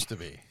be. Used to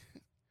be.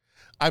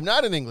 I'm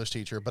not an English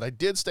teacher, but I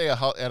did stay at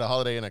a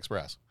Holiday Inn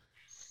Express.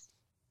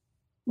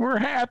 We're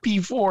happy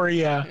for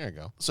you. There you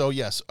go. So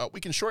yes, we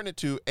can shorten it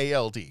to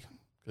ALD,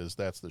 because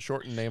that's the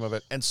shortened name of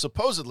it. And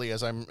supposedly,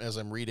 as I'm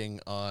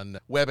reading on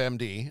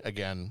WebMD,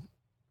 again,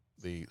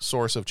 the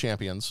source of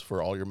champions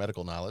for all your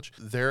medical knowledge,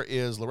 there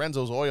is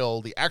Lorenzo's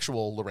oil. The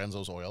actual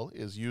Lorenzo's oil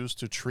is used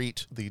to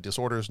treat the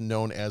disorders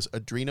known as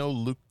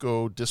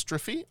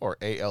adrenoleukodystrophy, or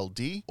ALD,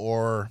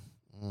 or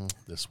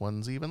this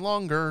one's even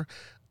longer,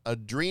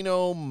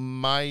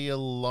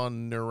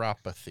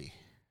 adrenomyeloneuropathy,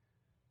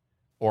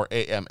 or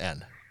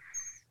AMN.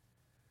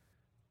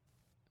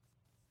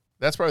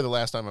 That's probably the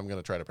last time I'm going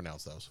to try to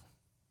pronounce those.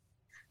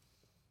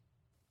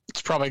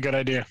 It's probably a good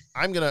idea.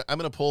 I'm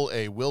gonna pull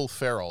a Will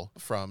Ferrell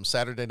from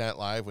Saturday Night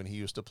Live when he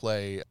used to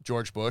play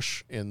George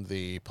Bush in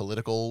the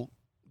political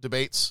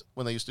debates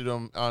when they used to do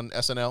them on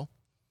SNL.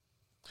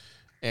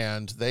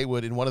 And they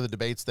would, in one of the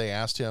debates, they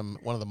asked him,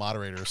 one of the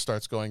moderators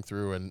starts going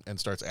through and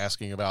starts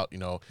asking about,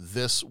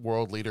 this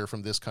world leader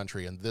from this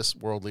country and this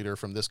world leader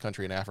from this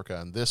country in Africa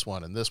and this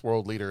one and this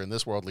world leader and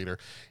this world leader.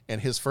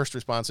 And his first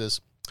response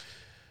is,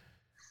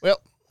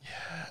 well,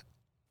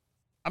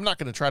 I'm not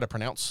going to try to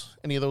pronounce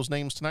any of those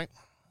names tonight,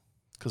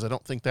 because I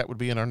don't think that would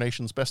be in our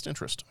nation's best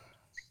interest.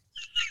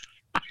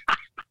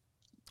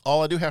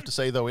 All I do have to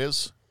say, though,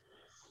 is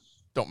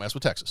don't mess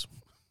with Texas.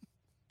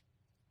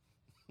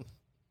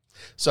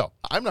 So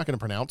I'm not going to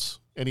pronounce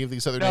any of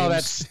these other names. No,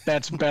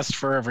 that's best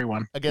for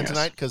everyone. Again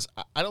tonight, because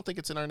I don't think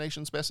it's in our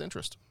nation's best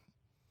interest.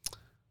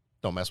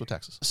 Don't mess with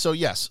Texas. So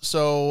yes,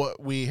 so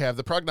we have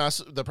the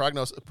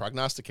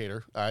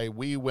prognosticator.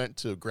 We went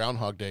to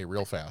Groundhog Day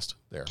real fast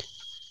there.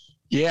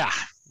 Yeah.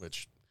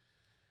 Which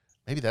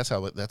maybe that's how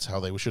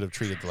they should have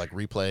treated the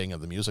replaying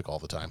of the music all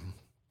the time.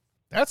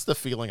 That's the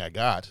feeling I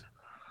got.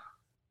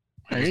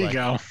 There you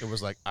go. It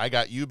was like I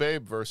Got You,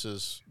 Babe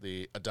versus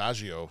the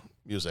Adagio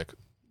music.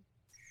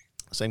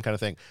 Same kind of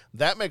thing.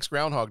 That makes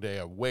Groundhog Day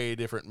a way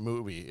different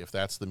movie if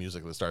that's the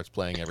music that starts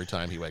playing every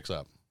time he wakes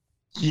up.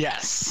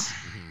 Yes.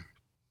 Mm-hmm.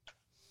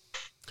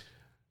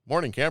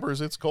 Morning,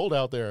 campers. It's cold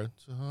out there.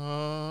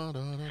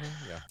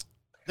 Yeah.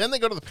 Then they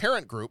go to the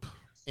parent group,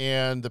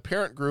 and the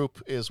parent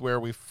group is where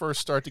we first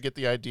start to get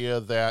the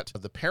idea that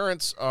the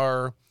parents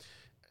are,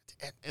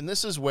 and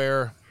this is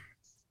where,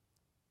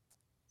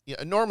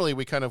 normally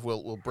we kind of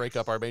will break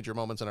up our major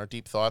moments and our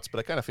deep thoughts, but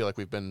I kind of feel like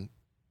we've been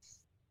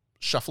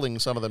shuffling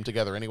some of them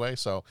together anyway,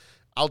 so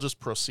I'll just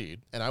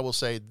proceed. And I will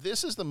say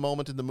this is the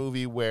moment in the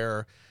movie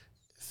where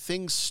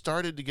things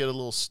started to get a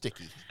little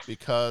sticky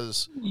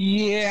because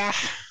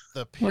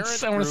the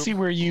parent I want to see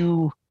where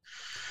you.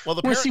 Well,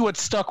 I want to see what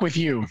stuck with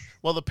you.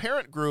 Well, the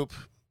parent group.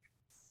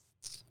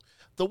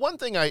 The one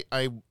thing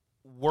I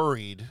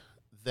worried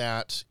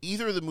that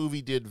either the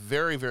movie did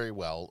very, very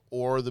well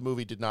or the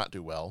movie did not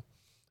do well,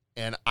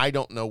 and I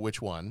don't know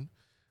which one,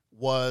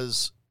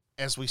 was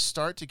as we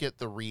start to get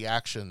the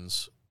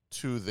reactions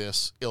to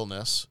this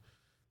illness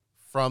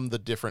from the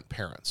different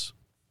parents.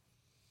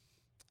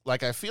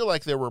 Like, I feel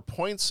like there were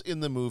points in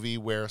the movie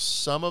where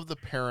some of the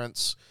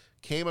parents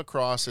came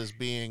across as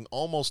being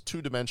almost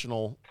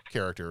two-dimensional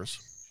characters.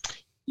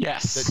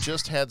 Yes. That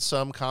just had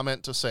some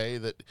comment to say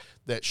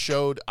that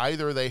showed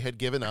either they had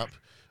given up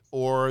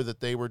or that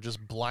they were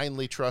just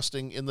blindly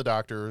trusting in the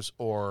doctors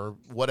or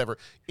whatever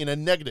in a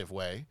negative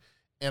way.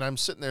 And I'm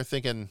sitting there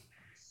thinking,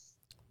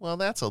 well,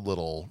 that's a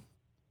little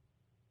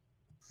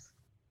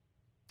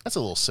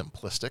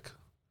simplistic.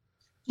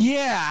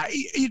 Yeah,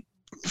 it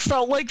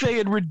felt like they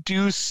had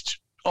reduced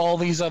all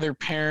these other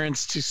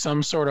parents to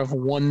some sort of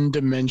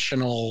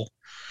one-dimensional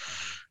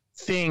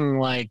thing.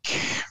 Like,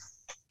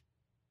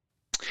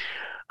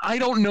 I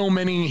don't know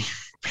many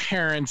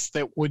parents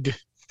that would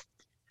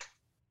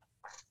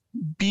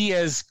be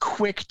as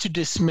quick to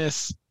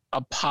dismiss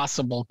a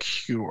possible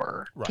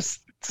cure. Right.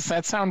 Does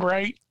that sound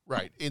right?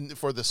 Right.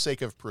 For the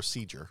sake of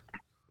procedure.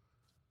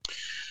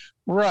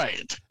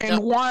 Right. And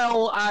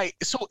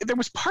so there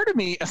was part of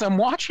me as I'm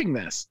watching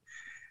this,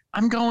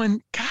 I'm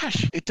going,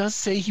 gosh, it does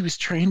say he was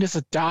trained as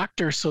a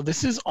doctor. So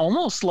this is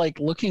almost like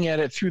looking at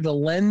it through the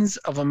lens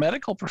of a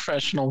medical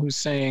professional who's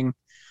saying,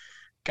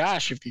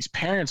 gosh, if these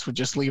parents would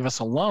just leave us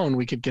alone,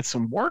 we could get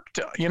some work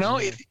done. You know,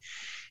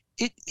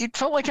 it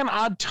felt like an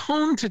odd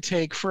tone to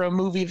take for a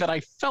movie that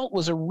I felt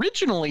was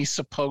originally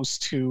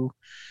supposed to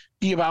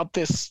be about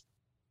this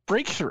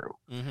breakthrough.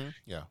 Mm-hmm.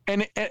 Yeah.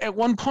 And at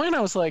one point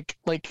I was like,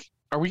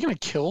 are we going to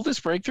kill this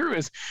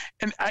breakthrough?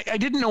 And I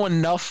didn't know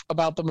enough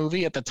about the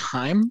movie at the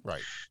time.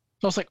 Right.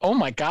 So I was like, oh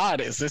my God,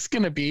 is this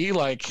going to be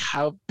like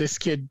how this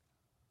kid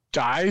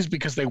dies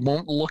because they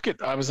won't look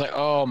at, I was like,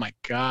 oh my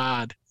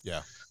God.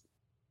 Yeah.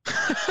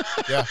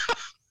 Yeah.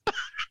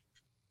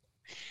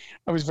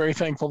 I was very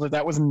thankful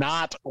that was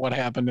not what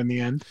happened in the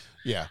end.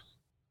 Yeah.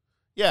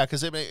 Yeah,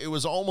 because it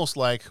was almost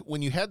like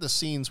when you had the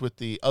scenes with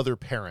the other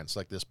parents,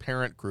 like this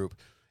parent group,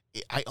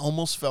 I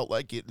almost felt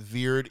like it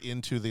veered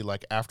into the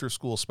like after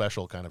school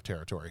special kind of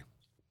territory.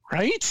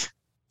 Right?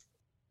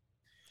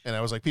 And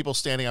I was like, people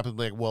standing up and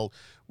like, well,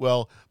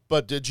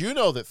 but did you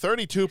know that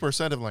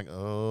 32% of them like,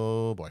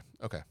 oh boy.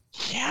 Okay.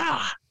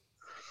 Yeah.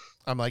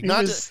 I'm like,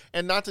 not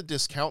to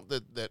discount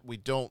that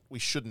we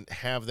shouldn't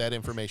have that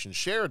information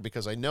shared,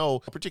 because I know,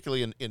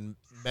 particularly in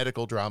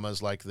medical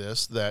dramas like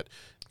this, that,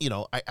 you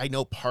know, I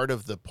know part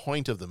of the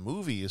point of the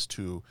movie is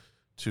to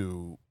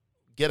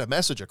get a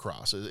message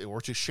across or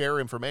to share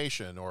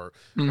information or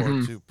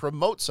to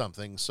promote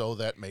something so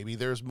that maybe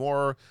there's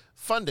more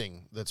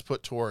funding that's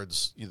put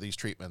towards these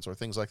treatments or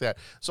things like that.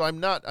 So I'm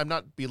not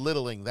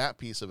belittling that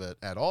piece of it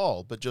at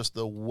all, but just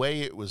the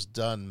way it was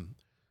done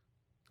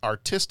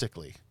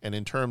artistically and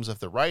in terms of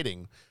the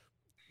writing,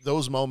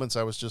 those moments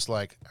I was just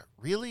like,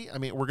 really? I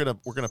mean, we're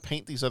gonna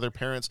paint these other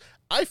parents.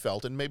 I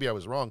felt, and maybe I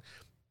was wrong,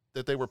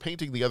 that they were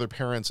painting the other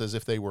parents as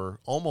if they were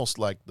almost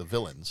like the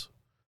villains.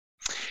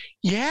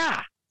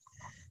 Yeah.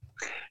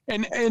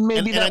 And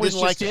maybe that was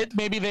just it. That.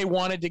 Maybe they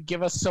wanted to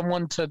give us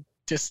someone to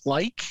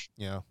dislike.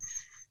 Yeah.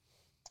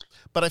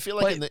 But I feel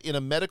like in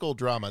a medical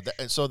drama,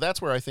 so that's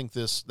where I think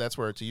that's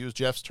where, to use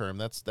Jeff's term,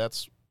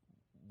 that's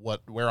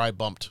where I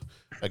bumped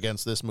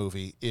against this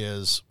movie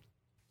is,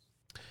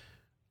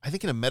 I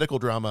think in a medical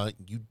drama,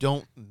 you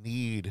don't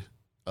need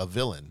a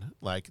villain.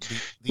 Like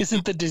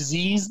isn't the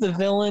disease the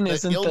villain? The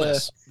isn't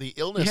illness is the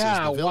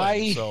villain.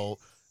 Why? So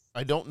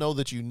I don't know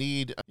that you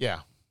need. Yeah.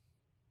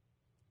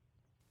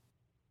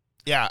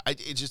 Yeah,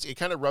 it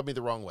kind of rubbed me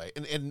the wrong way.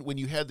 And when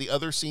you had the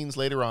other scenes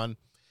later on,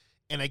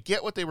 and I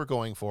get what they were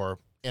going for,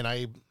 and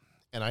I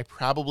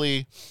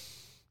probably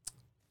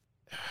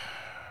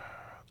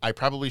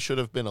should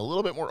have been a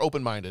little bit more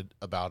open-minded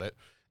about it.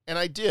 And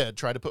I did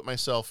try to put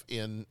myself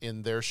in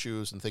their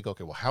shoes and think,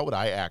 okay, well, how would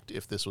I act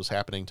if this was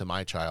happening to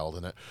my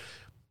child?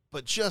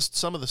 But just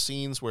some of the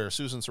scenes where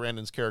Susan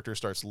Sarandon's character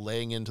starts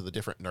laying into the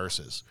different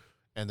nurses,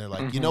 and they're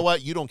like, you know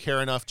what? You don't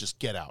care enough. Just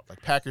get out.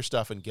 Like, pack your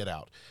stuff and get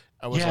out.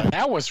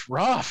 That was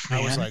rough,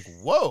 man. I was like,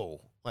 whoa.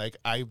 Like,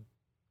 I've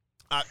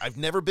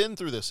never been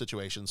through this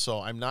situation,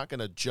 so I'm not going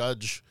to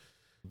judge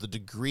the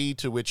degree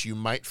to which you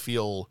might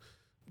feel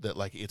that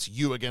like it's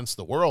you against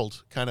the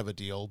world kind of a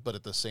deal. But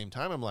at the same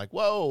time, I'm like,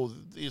 whoa,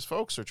 these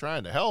folks are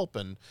trying to help.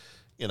 And,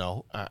 you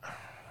know,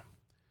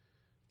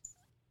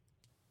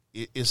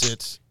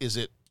 is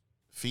it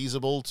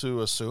feasible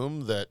to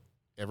assume that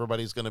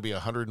everybody's going to be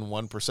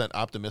 101%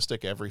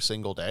 optimistic every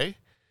single day?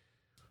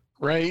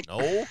 Right.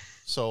 No.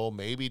 So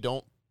maybe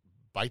don't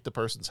bite the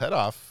person's head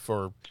off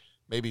for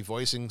maybe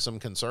voicing some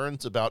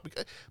concerns about,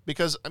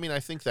 because I mean, I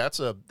think that's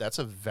a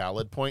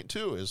valid point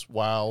too, is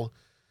while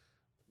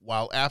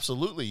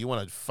absolutely you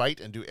want to fight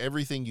and do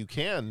everything you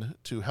can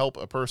to help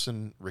a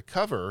person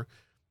recover,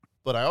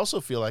 but I also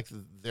feel like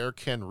there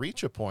can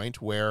reach a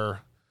point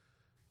where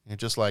you're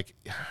just like,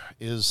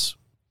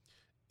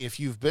 if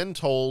you've been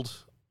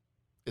told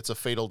it's a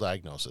fatal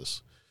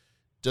diagnosis,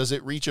 does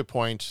it reach a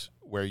point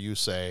where you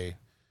say,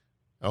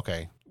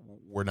 okay,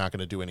 we're not going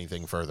to do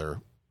anything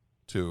further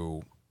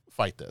to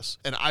fight this?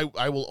 And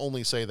I will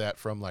only say that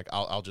from like,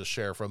 I'll just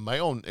share from my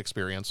own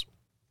experience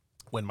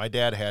when my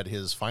dad had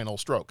his final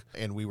stroke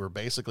and we were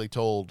basically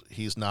told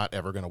he's not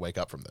ever going to wake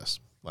up from this.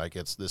 Like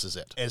this is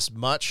it. As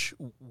much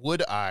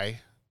would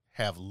I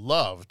have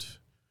loved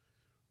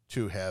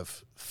to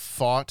have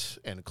fought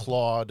and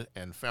clawed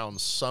and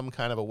found some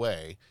kind of a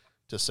way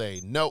to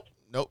say, nope.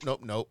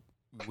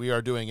 We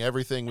are doing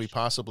everything we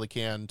possibly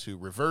can to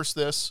reverse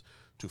this,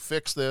 to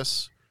fix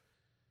this.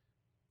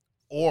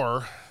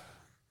 Or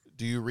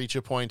do you reach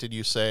a point and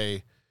you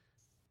say,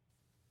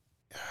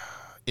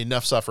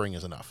 enough suffering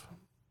is enough?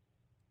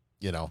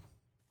 You know?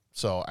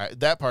 So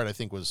that part I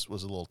think was a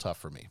little tough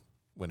for me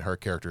when her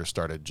character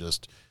started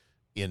just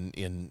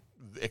in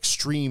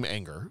extreme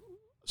anger,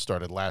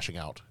 started lashing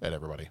out at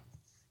everybody.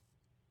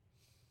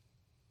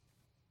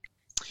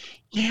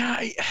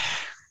 Yeah.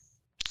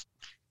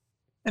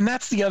 And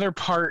that's the other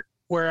part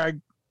where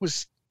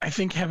I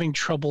think having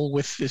trouble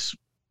with this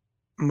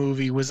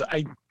movie was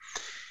I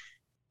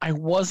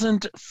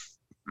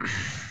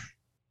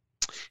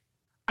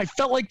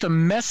felt like the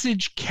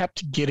message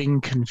kept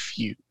getting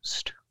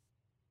confused.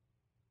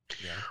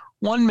 Yeah.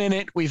 One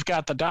minute we've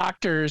got the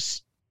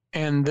doctors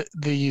and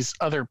these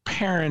other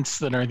parents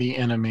that are the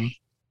enemy.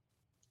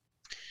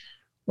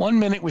 One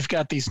minute we've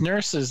got these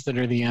nurses that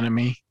are the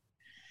enemy,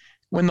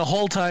 when the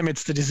whole time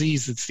it's the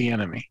disease that's the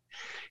enemy.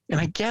 And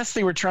I guess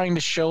they were trying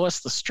to show us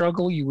the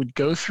struggle you would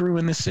go through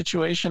in this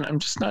situation. I'm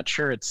just not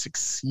sure it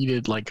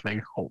succeeded like they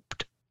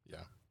hoped.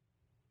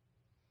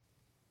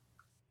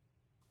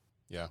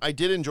 Yeah. I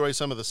did enjoy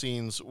some of the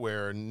scenes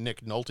where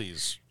Nick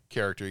Nolte's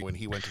character, when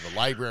he went to the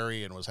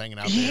library and was hanging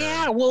out there.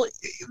 Yeah, well,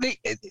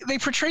 they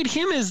portrayed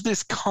him as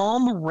this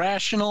calm,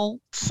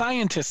 rational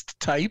scientist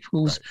type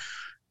who's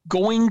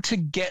going to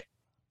get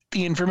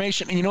the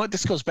information. And you know what?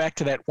 This goes back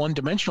to that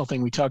one-dimensional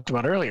thing we talked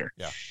about earlier.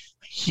 Yeah.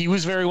 He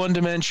was very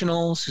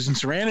one-dimensional. Susan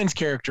Sarandon's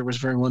character was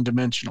very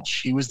one-dimensional.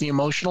 She was the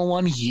emotional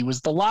one. He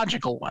was the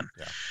logical one.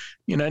 Yeah.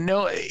 You know,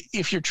 no,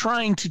 if you're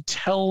trying to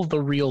tell the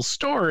real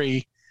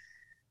story,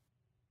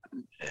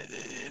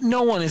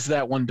 no one is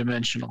that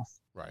one-dimensional.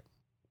 Right.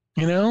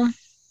 You know?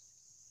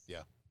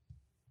 Yeah.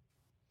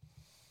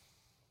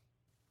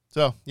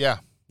 So, yeah.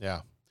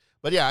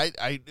 But yeah,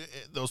 I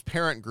those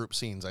parent group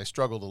scenes, I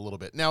struggled a little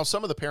bit. Now,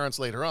 some of the parents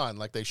later on,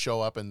 like they show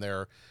up and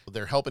they're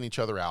helping each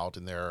other out,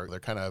 and they're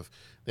kind of,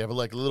 they have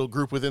like a little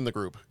group within the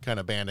group kind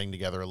of banding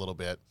together a little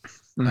bit.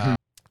 Mm-hmm.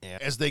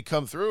 And as they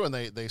come through and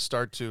they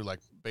start to like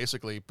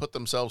basically put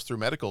themselves through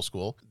medical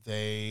school,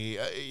 they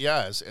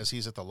as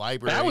he's at the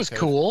library, that was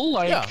cool.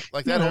 Like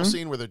that whole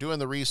scene where they're doing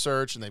the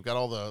research and they've got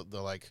all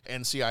the like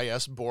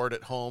NCIS board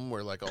at home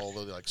where like all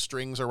the like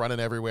strings are running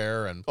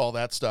everywhere and all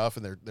that stuff,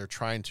 and they're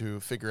trying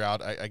to figure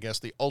out. I guess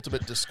the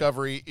ultimate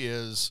discovery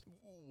is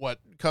what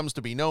comes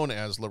to be known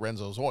as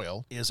Lorenzo's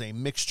oil, is a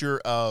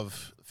mixture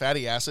of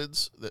fatty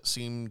acids that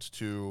seemed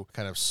to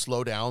kind of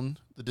slow down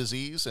the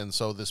disease. And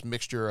so this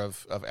mixture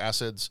of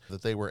acids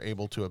that they were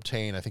able to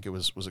obtain, I think it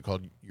was it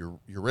called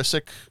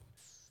uricic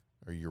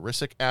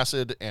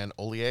acid and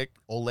oleic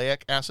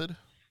acid?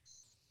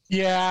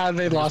 Yeah,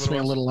 they lost me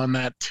a little on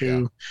that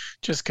too,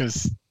 just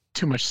because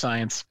too much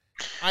science.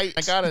 I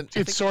got it.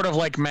 It's sort of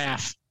like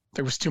math.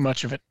 There was too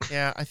much of it.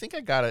 Yeah, I think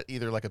I got it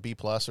either like a B+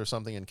 or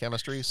something in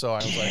chemistry. So I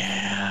was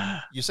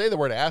like, you say the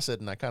word acid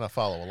and I kind of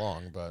follow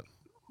along, but.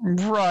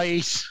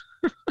 Right.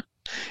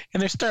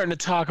 And they're starting to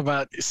talk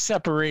about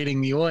separating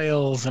the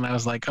oils. And I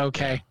was like,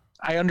 okay,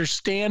 I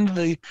understand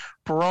the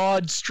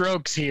broad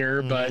strokes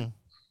here, but.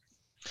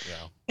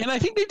 Yeah. And I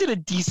think they did a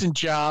decent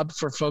job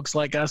for folks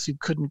like us who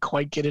couldn't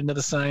quite get into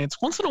the science.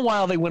 Once in a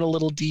while, they went a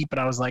little deep and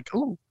I was like,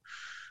 oh,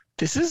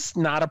 this is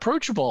not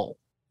approachable.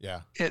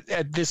 Yeah.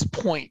 At this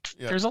point,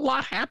 there's a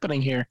lot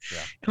happening here,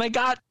 yeah. And I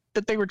got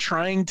that they were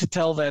trying to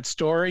tell that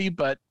story,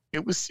 but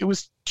it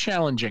was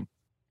challenging.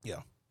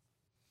 Yeah.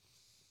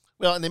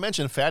 Well, and they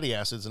mentioned fatty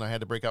acids, and I had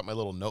to break out my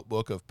little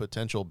notebook of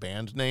potential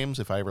band names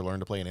if I ever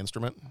learned to play an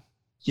instrument.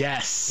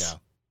 Yes. Yeah.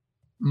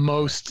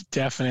 Most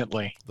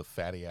definitely. The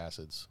fatty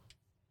acids.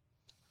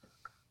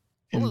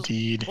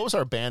 Indeed. What was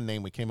our band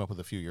name we came up with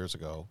a few years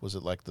ago? Was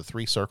it like the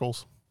Three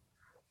Circles?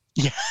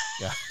 Yeah.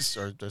 Yeah,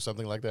 or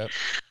something like that.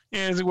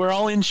 Yeah, we're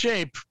all in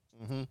shape.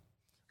 Mm-hmm.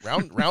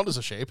 Round is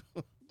a shape.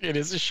 It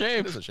is a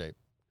shape. It is a shape.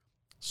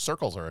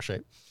 Circles are a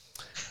shape.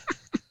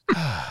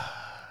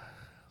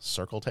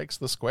 Circle takes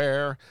the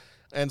square.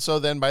 And so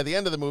then by the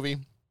end of the movie,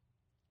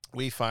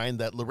 we find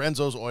that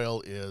Lorenzo's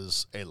oil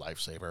is a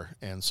lifesaver.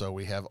 And so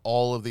we have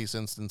all of these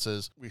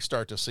instances we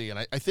start to see. And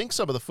I think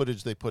some of the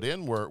footage they put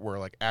in were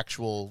like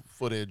actual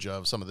footage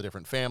of some of the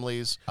different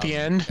families. At the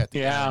end,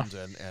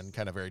 and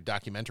kind of very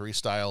documentary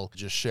style,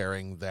 just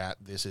sharing that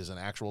this is an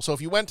actual. So if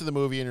you went to the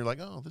movie and you're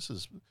like, oh, this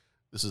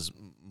is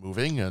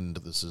moving and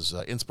this is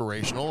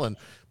inspirational,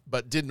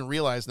 but didn't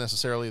realize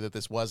necessarily that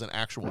this was an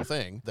actual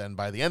thing, then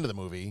by the end of the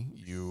movie,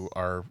 you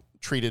are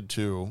treated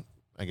to,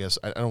 I guess,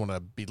 I don't want to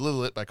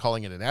belittle it by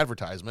calling it an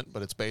advertisement,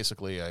 but it's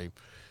basically a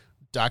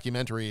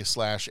documentary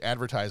 /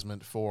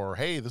 advertisement for,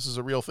 hey, this is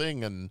a real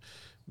thing, and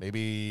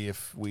maybe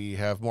if we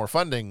have more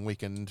funding, we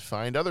can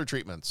find other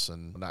treatments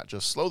and not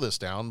just slow this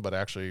down, but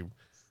actually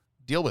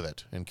deal with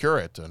it and cure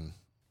it and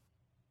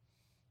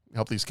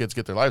help these kids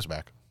get their lives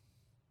back.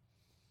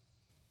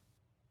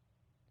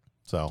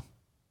 So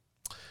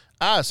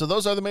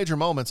those are the major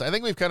moments. I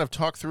think we've kind of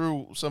talked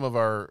through some of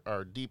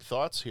our deep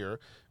thoughts here.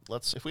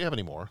 If we have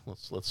any more,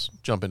 let's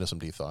jump into some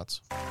deep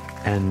thoughts.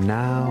 And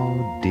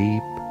now,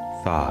 deep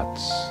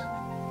thoughts.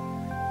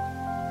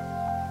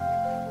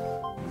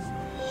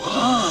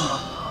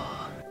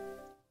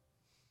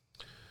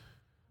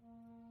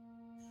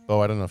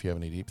 Bo, I don't know if you have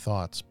any deep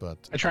thoughts,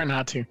 but I try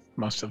not to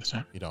most of the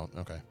time. You don't?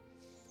 Okay.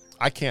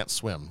 I can't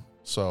swim,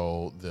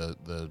 so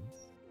the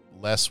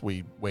less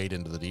we wade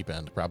into the deep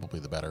end, probably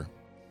the better.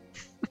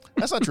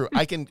 That's not true.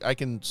 I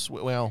can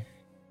swim.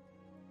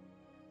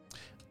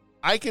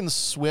 I can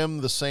swim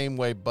the same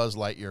way Buzz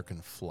Lightyear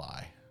can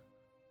fly.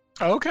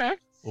 Okay.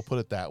 We'll put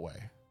it that way.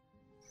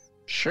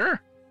 Sure.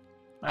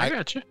 I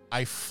got you.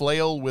 I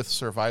flail with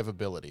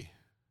survivability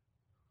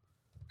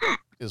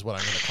is what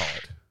I'm going to call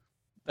it.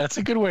 That's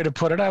a good way to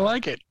put it. I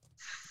like it.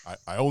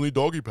 I only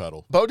doggy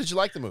paddle. Bo, did you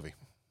like the movie?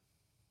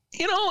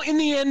 You know, in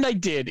the end, I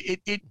did.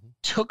 It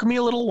took me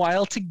a little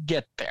while to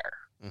get there.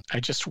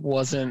 I just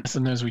wasn't.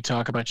 Sometimes we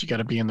talk about you got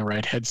to be in the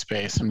right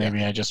headspace, and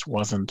maybe I just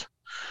wasn't.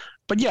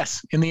 But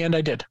yes, in the end,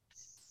 I did.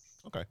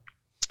 Okay.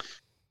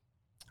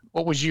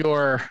 What was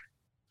your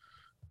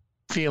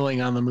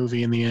feeling on the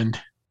movie in the end?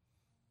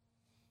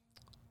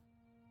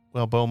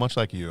 Well, Bo, much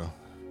like you,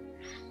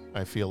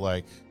 I feel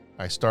like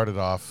I started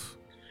off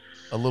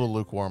a little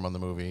lukewarm on the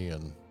movie,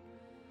 and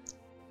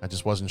I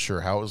just wasn't sure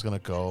how it was going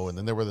to go. And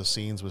then there were the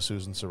scenes with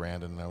Susan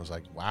Sarandon, and I was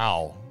like,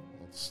 wow,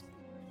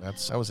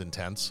 that was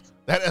intense.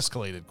 That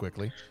escalated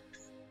quickly.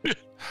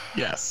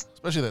 Yes.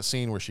 Especially that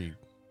scene where she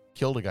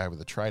killed a guy with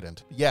a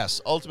trident.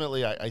 Yes,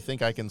 ultimately, I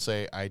think I can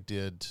say I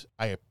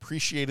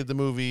appreciated the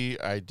movie.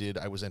 I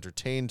was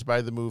entertained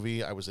by the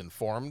movie. I was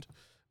informed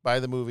by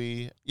the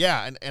movie.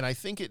 Yeah, and I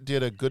think it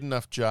did a good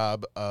enough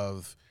job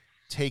of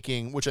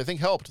taking, which I think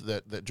helped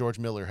that George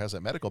Miller has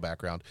a medical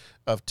background,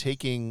 of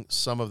taking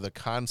some of the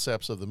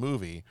concepts of the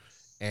movie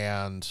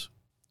and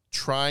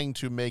trying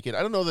to make it,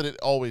 I don't know that it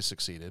always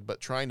succeeded, but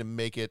try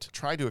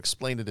to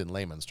explain it in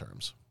layman's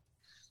terms.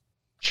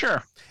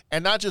 Sure.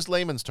 And not just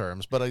layman's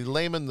terms, but a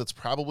layman that's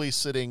probably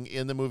sitting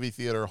in the movie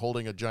theater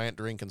holding a giant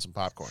drink and some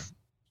popcorn.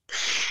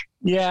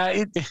 Yeah,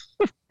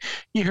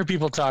 you hear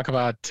people talk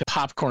about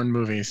popcorn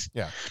movies.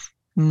 Yeah.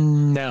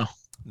 No,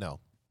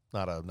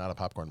 not a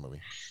popcorn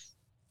movie.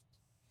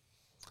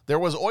 There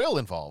was oil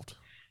involved,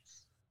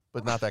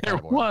 but not that kind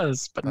of oil. There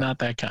was, but not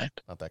that kind.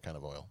 Not that kind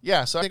of oil.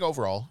 Yeah, so I think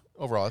overall,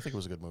 I think it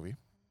was a good movie.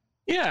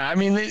 Yeah, I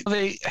mean,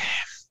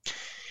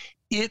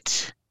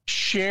 it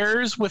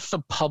shares with the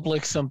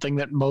public something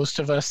that most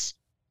of us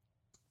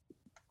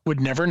would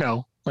never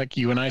know. Like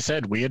you and I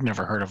said, we had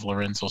never heard of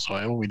Lorenzo's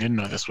oil. We didn't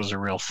know this was a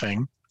real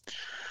thing.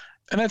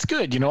 And that's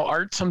good. You know,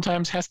 art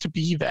sometimes has to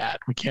be that.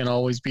 We can't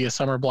always be a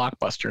summer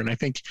blockbuster. And I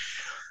think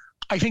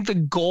the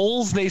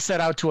goals they set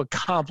out to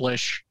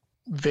accomplish,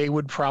 they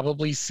would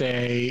probably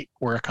say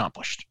were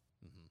accomplished.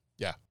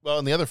 Yeah. Well,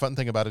 and the other fun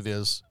thing about it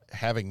is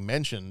having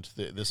mentioned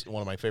this,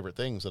 one of my favorite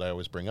things that I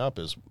always bring up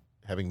is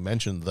having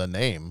mentioned the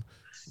name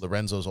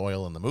Lorenzo's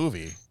Oil in the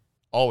movie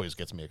always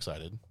gets me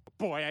excited.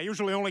 Boy, I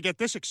usually only get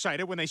this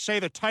excited when they say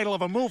the title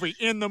of a movie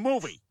in the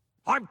movie.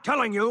 I'm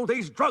telling you,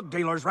 these drug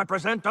dealers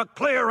represent a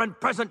clear and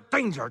present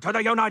danger to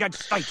the United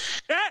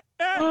States. He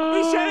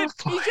said it.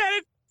 He said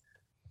it.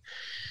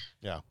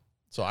 Yeah.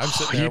 So I'm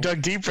sitting there. You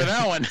dug deep for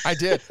that one. I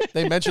did.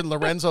 They mentioned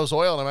Lorenzo's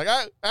Oil, and I'm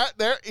like,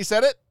 there. He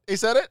said it. He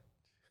said it.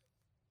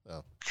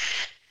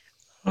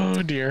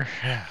 Oh, dear.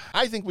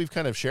 I think we've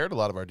kind of shared a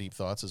lot of our deep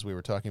thoughts as we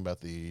were talking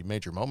about the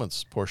major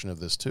moments portion of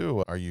this,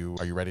 too. Are you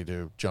ready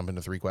to jump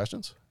into 3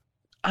 questions?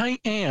 I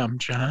am,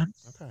 John.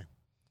 Okay.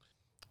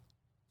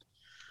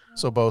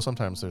 So, Bo,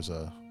 sometimes there's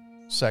a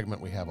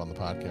segment we have on the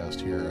podcast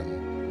here,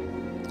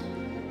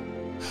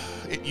 and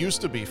it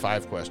used to be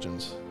 5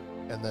 questions.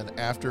 And then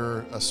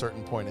after a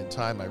certain point in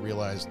time, I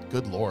realized,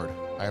 good Lord,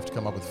 I have to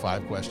come up with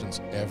 5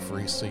 questions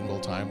every single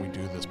time we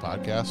do this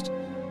podcast.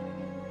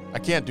 I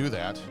can't do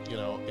that. You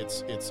know,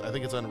 I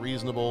think it's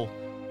unreasonable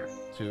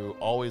to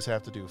always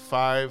have to do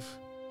 5.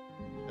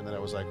 And then I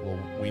was like, well,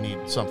 we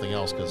need something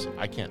else because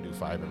I can't do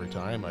 5 every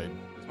time.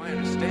 It's my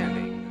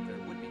understanding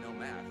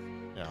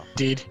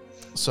Indeed.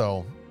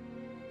 So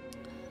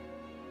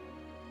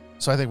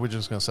I think we're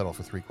just going to settle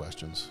for 3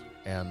 questions.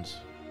 And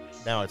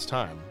now it's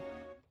time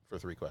for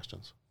 3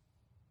 questions.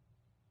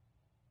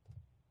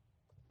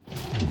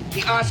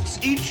 He asks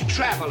each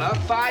traveler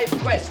 5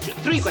 questions.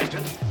 3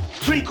 questions.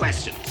 3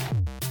 questions.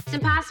 It's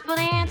impossible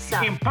to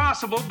answer.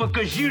 Impossible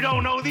because you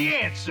don't know the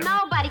answer.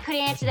 Nobody could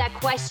answer that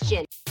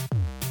question.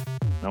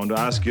 I want to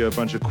ask you a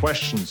bunch of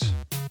questions.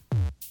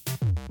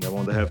 I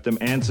want to have them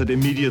answered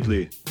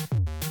immediately.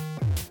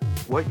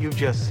 What you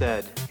just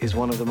said is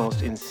one of the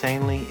most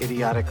insanely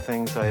idiotic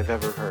things I have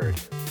ever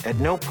heard. At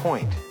no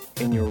point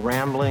in your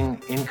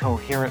rambling,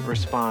 incoherent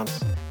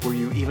response were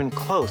you even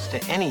close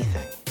to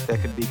anything that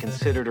could be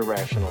considered a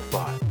rational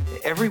thought.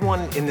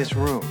 Everyone in this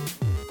room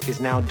is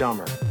now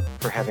dumber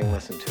for having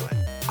listened to it.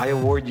 I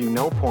award you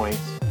no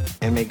points,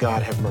 and may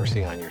God have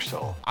mercy on your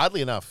soul.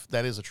 Oddly enough,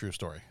 that is a true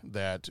story,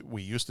 that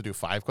we used to do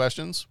 5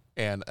 questions,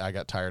 and I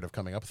got tired of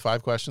coming up with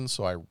 5 questions,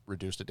 so I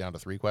reduced it down to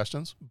 3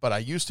 questions. But I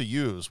used to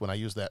use, when I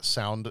used that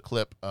sound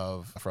clip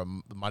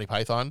from Monty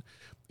Python,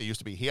 it used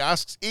to be, he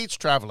asks each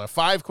traveler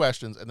 5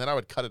 questions, and then I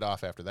would cut it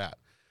off after that.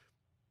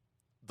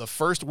 The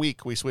first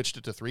week we switched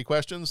it to 3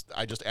 questions,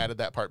 I just added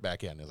that part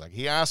back in. It's like,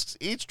 he asks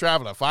each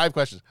traveler 5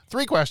 questions,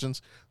 3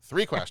 questions,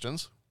 3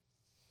 questions.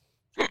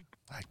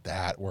 Like,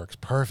 that works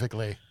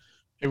perfectly.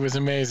 It was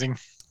amazing.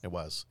 It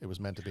was. It was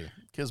meant to be.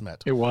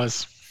 Kismet. It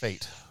was.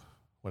 Fate.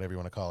 Whatever you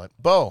want to call it.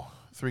 Bo,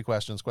 3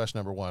 questions. Question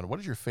number 1. What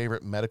is your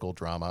favorite medical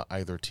drama,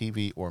 either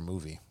TV or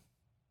movie?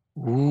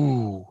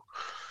 Ooh.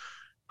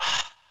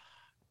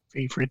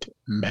 Favorite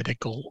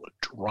medical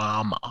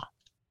drama.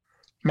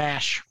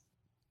 MASH.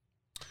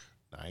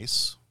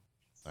 Nice.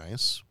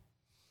 Nice.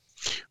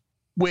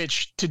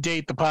 Which, to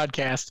date the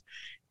podcast,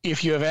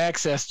 if you have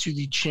access to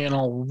the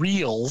channel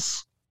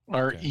Reels,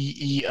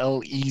 REELEZ,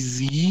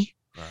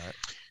 all right,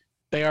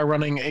 they are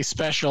running a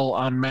special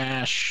on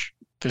MASH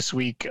this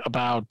week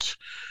about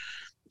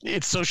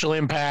its social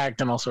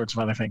impact and all sorts of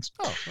other things.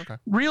 Oh, okay.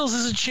 Reels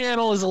as a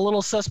channel is a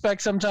little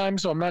suspect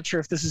sometimes, so I'm not sure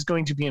if this is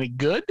going to be any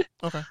good.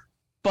 Okay.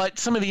 But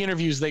some of the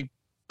interviews they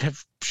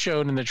have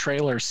shown in the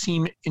trailer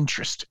seem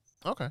interesting.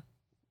 Okay.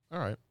 All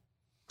right.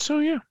 So,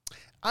 yeah.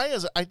 I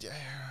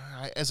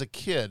as a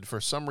kid,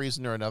 for some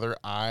reason or another,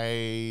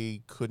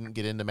 I couldn't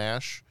get into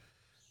MASH.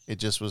 It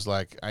just was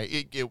like,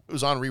 it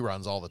was on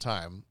reruns all the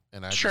time.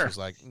 And I just was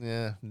like,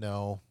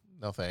 no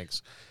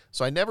thanks.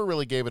 So I never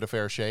really gave it a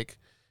fair shake.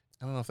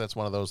 I don't know if that's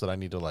one of those that I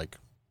need to, like,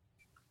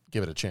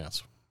 give it a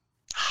chance.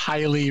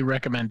 Highly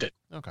recommend it.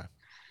 Okay.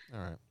 All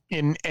right.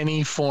 In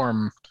any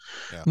form.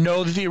 Yeah.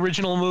 Know that the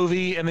original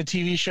movie and the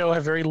TV show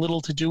have very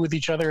little to do with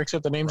each other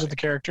except the names of the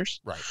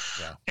characters. Right,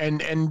 yeah.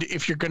 And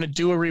if you're going to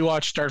do a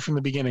rewatch, start from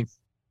the beginning.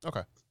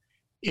 Okay.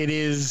 It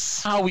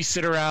is how we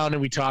sit around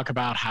and we talk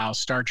about how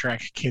Star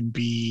Trek can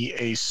be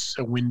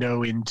a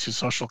window into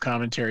social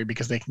commentary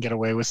because they can get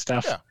away with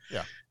stuff. Yeah,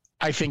 yeah.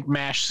 I think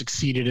MASH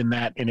succeeded in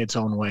that in its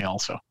own way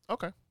also.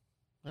 Okay.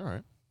 All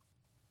right.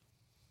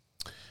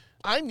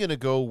 I'm going to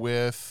go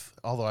with,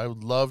 although I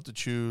would love to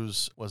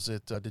choose,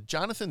 did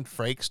Jonathan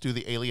Frakes do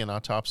the alien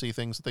autopsy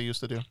things that they used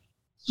to do?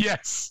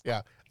 Yes.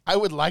 Yeah. I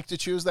would like to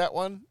choose that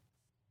one.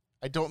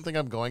 I don't think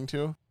I'm going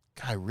to.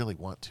 God, I really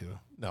want to.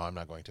 No, I'm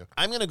not going to.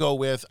 I'm going to go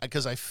with,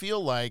 because I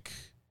feel like.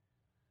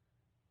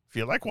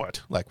 Feel like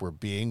what? Like we're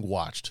being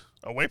watched.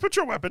 Away, put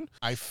your weapon.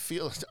 I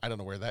don't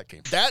know where that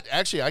came. That,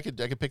 actually, I could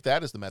pick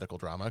that as the medical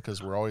drama,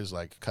 because we're always,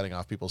 like, cutting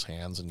off people's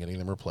hands and getting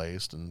them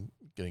replaced and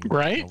getting,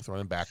 throwing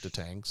them back to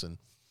tanks. And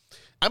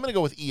I'm going to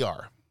go with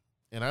ER.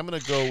 And I'm going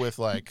to go with,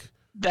 like.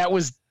 That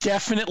was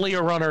definitely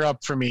a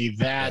runner-up for me.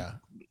 That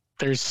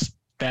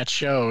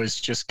show is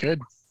just good.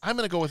 I'm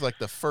going to go with, like,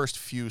 the first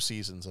few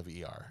seasons of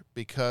ER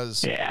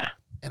because,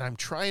 and I'm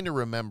trying to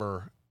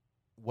remember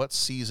what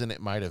season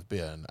it might have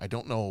been. I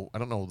don't know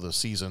the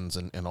seasons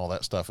and all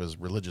that stuff as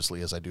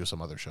religiously as I do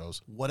some other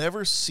shows.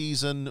 Whatever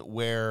season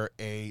where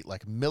a,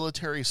 like,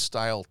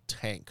 military-style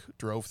tank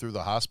drove through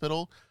the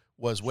hospital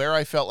was where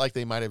I felt like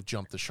they might have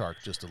jumped the shark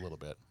just a little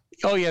bit.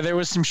 Oh, yeah, there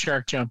was some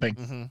shark jumping.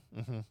 Mm-hmm,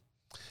 mm-hmm.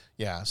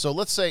 Yeah, so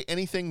let's say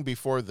anything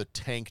before the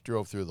tank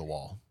drove through the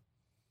wall.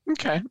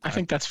 Okay, I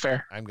think that's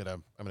fair. I'm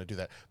gonna do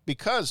that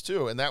because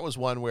too, and that was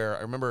one where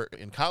I remember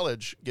in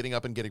college getting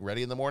up and getting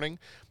ready in the morning.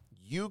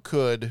 You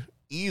could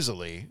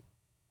easily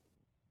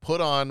put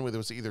on, whether it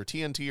was either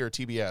TNT or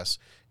TBS,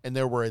 and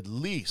there were at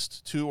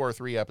least 2 or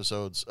 3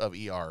 episodes of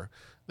ER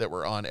that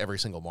were on every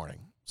single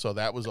morning. So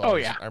that was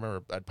always, I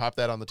remember I'd pop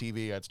that on the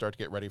TV. I'd start to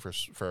get ready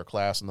for a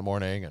class in the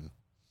morning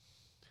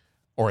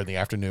or in the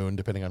afternoon,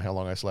 depending on how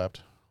long I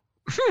slept.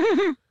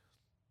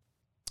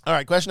 All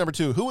right, question number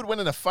 2. Who would win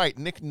in a fight,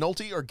 Nick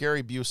Nolte or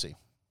Gary Busey?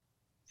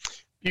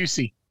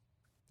 Busey.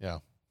 Yeah.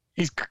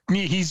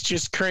 He's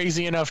just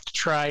crazy enough to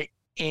try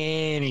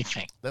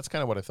anything. That's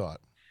kind of what I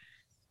thought.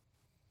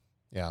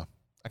 Yeah.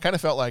 I kind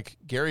of felt like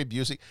Gary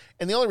Busey.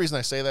 And the only reason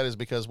I say that is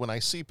because when I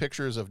see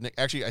pictures of Nick,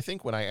 actually, I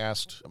think when I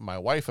asked my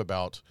wife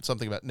about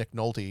something about Nick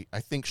Nolte,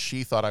 I think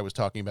she thought I was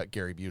talking about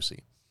Gary Busey.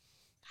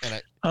 And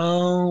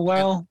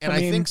I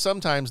think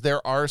sometimes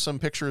there are some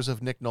pictures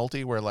of Nick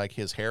Nolte where, like,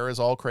 his hair is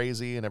all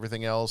crazy and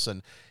everything else,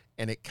 and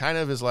And it kind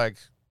of is like,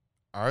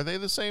 are they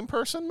the same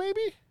person,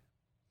 maybe?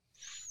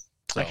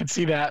 So, I can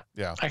see that.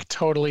 Yeah. I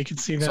totally can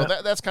see that.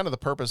 So that's kind of the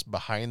purpose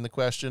behind the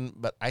question,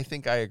 but I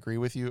think I agree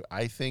with you.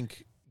 I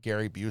think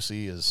Gary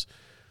Busey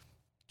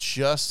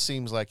just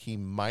seems like he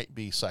might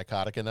be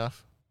psychotic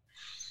enough.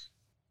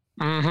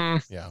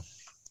 Mm-hmm. Yeah.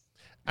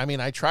 I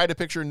mean, I try to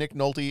picture Nick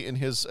Nolte in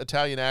his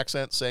Italian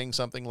accent saying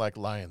something like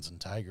lions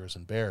and tigers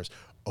and bears.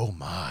 Oh,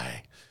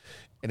 my.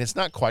 And it's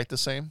not quite the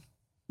same.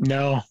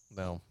 No.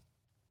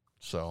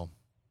 So,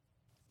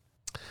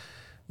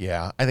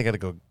 yeah, I think I'd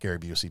go Gary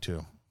Busey,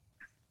 too.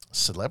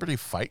 Celebrity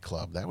Fight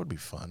Club. That would be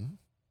fun.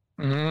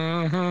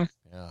 Mm-hmm.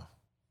 Yeah.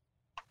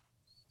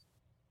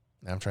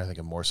 Now I'm trying to think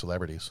of more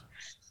celebrities.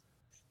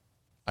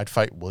 I'd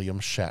fight William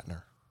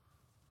Shatner.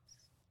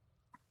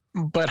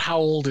 But how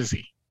old is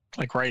he?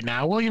 Like right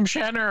now, William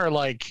Shatner, or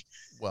like...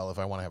 Well, if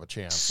I want to have a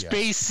chance,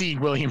 spacey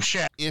William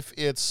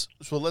Shatner.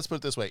 So let's put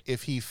it this way.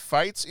 If he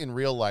fights in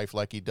real life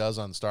like he does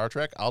on Star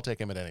Trek, I'll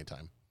take him at any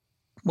time.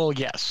 Well,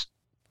 yes.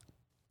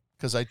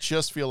 Because I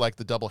just feel like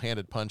the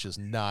double-handed punch is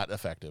not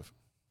effective.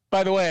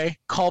 By the way,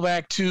 call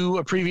back to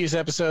a previous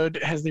episode.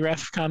 Has the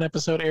Wrath of Khan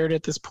episode aired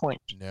at this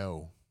point?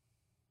 No.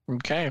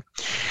 Okay.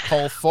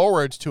 Call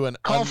forward to an...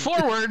 Call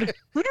forward.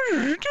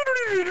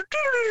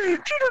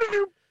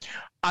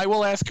 I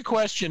will ask a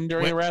question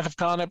during the Wrath of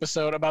Khan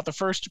episode about the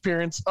first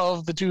appearance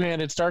of the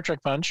two-handed Star Trek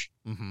punch.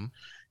 Mm-hmm.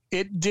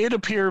 It did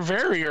appear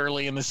very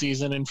early in the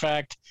season. In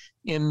fact,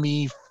 in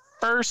the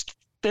first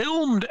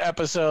filmed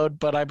episode,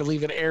 but I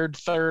believe it aired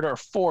third or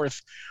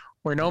fourth,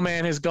 where no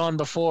man has gone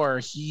before,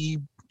 he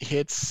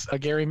hits a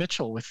Gary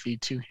Mitchell with the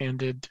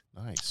two-handed.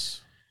 Nice.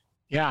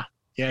 Yeah,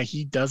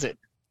 he does it.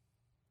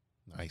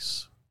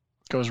 Nice.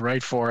 Goes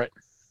right for it.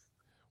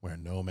 Where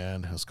no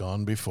man has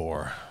gone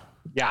before.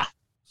 Yeah.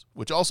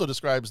 Which also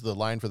describes the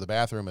line for the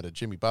bathroom at a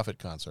Jimmy Buffett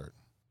concert.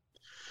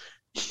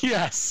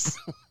 Yes.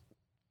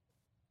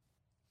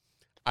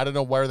 I don't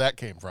know where that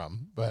came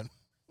from, but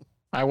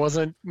I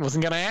wasn't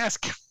going to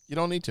ask. You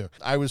don't need to.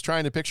 I was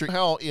trying to picture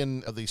how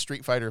in the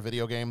Street Fighter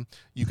video game,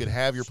 you could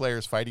have your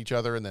players fight each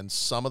other, and then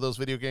some of those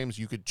video games,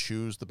 you could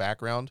choose the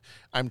background.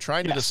 I'm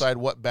trying to decide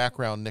what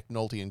background Nick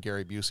Nolte and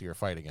Gary Busey are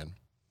fighting in.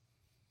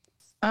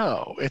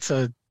 Oh, it's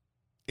the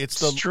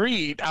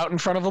street out in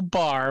front of a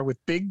bar with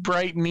big,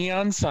 bright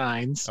neon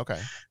signs. Okay.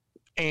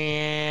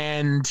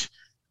 And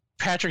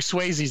Patrick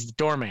Swayze's the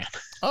doorman.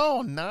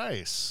 Oh,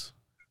 nice.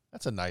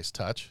 That's a nice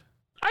touch.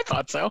 I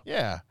thought so.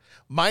 Yeah.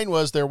 Mine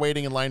was they're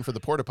waiting in line for the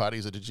porta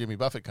potties at a Jimmy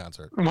Buffett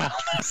concert. Well,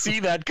 see,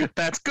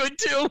 that's good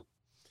too.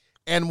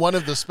 And one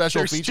of the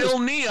special features. Still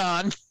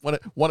neon.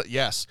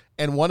 Yes.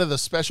 And one of the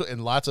special,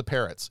 and lots of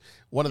parrots.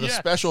 One of the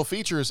special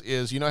features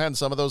is, you know how in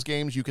some of those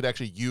games you could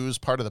actually use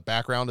part of the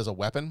background as a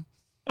weapon?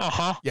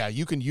 Uh-huh. Yeah,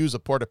 you can use a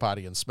porta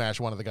potty and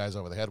smash one of the guys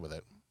over the head with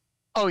it.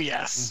 Oh,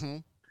 yes. Mm-hmm.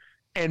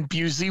 And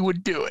Busey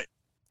would do it.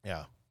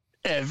 Yeah.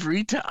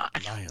 Every time.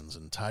 Lions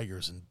and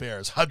tigers and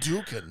bears.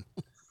 Hadouken.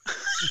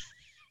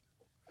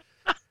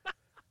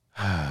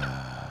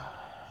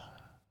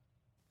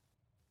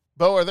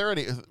 Bo, are there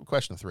any,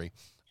 question 3,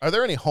 are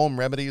there any home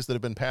remedies that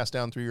have been passed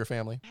down through your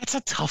family? That's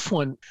a tough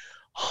one.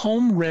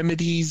 Home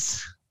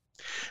remedies,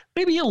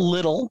 maybe a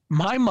little.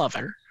 My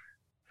mother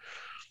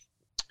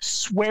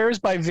swears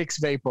by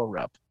Vicks Vapor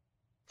Rub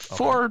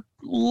for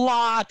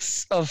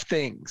lots of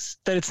things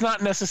that it's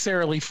not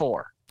necessarily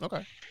for.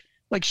 Okay.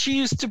 Like she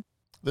used to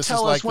This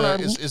tell is us like when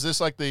is this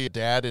like the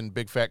dad in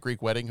Big Fat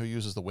Greek Wedding who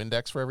uses the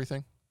Windex for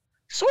everything?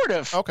 Sort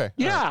of. Okay.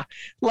 Yeah. Right.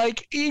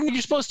 Like you're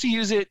supposed to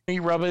use it,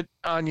 you rub it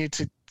on you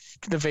to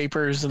the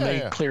vapors and they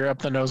clear up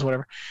the nose,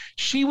 whatever.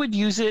 She would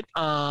use it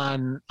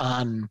on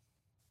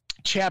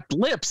chapped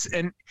lips,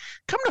 and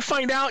come to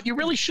find out you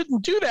really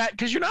shouldn't do that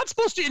because you're not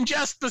supposed to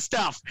ingest the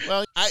stuff.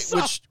 Well,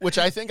 which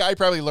I think I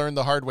probably learned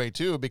the hard way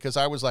too, because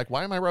I was like,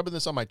 why am I rubbing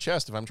this on my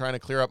chest if I'm trying to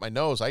clear up my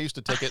nose? I used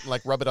to take it and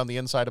like rub it on the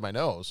inside of my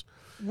nose.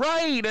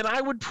 Right, and I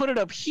would put it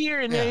up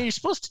here, and then you're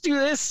supposed to do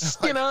this,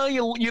 you know,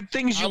 you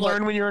things you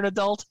learn when you're an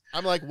adult.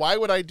 I'm like, why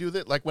would I do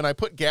that? Like when I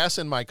put gas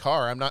in my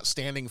car, I'm not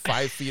standing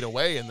 5 feet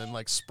away and then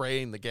like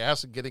spraying the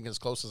gas and getting as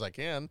close as I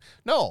can.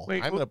 No,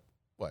 Wait, I'm gonna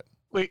what?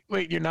 Wait,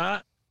 you're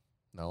not?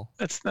 No,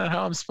 that's not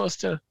how I'm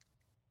supposed to.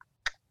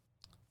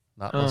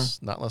 Not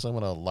unless I'm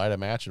gonna light a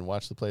match and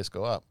watch the place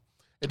go up.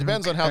 It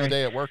depends on how the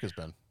day at work has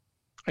been.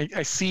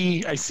 I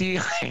see.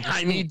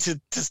 I need to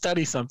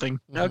study something.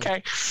 Mm-hmm.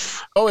 Okay.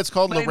 Oh, it's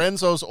called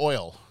Lorenzo's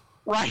oil.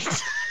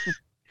 Right.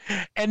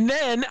 And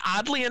then,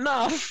 oddly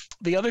enough,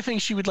 the other thing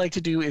she would like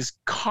to do is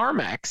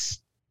Carmex,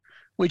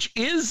 which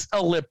is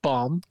a lip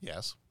balm.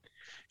 Yes.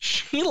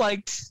 She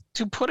liked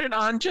to put it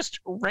on just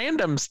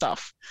random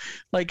stuff.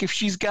 Like if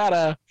she's got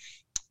a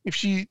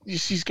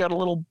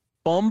little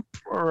bump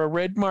or a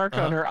red mark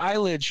on her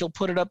eyelid, she'll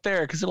put it up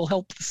there because it'll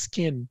help the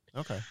skin.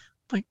 Okay.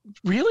 Like,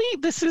 really?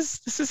 This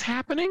is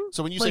happening?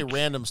 So when you say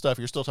random stuff,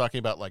 you're still talking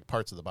about like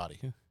parts of the body.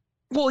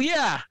 Well,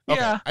 yeah. Okay.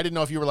 Yeah. I didn't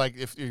know if you were like,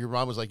 if your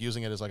mom was like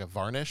using it as like a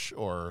varnish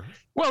or.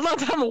 Well, not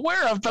that I'm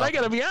aware of, but I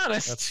got to be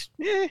honest.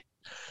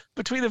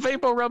 Between the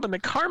Vapor Rub and the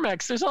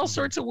Carmex, there's all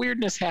sorts of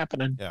weirdness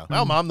happening. Yeah.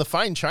 Well, Mom, the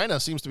fine china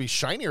seems to be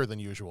shinier than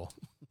usual.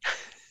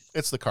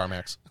 It's the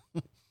Carmex.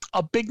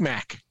 A Big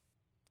Mac.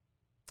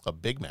 A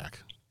Big Mac.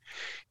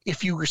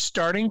 If you were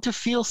starting to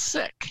feel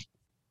sick,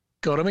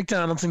 go to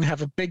McDonald's and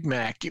have a Big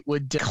Mac. It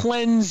would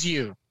cleanse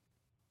you.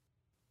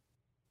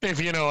 If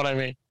you know what I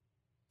mean.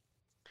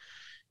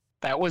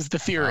 That was the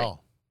theory. Wow.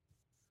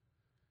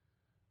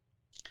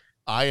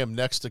 I am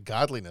next to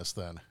godliness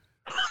then.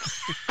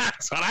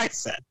 That's what I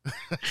said.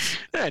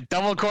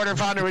 Double quarter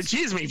pounder with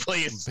cheese meat,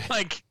 please.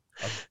 Like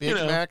a Big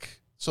Mac.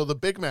 So the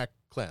Big Mac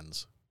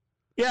cleanse.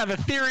 Yeah, the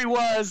theory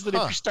was that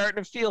if you're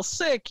starting to feel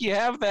sick, you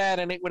have that,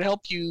 and it would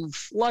help you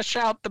flush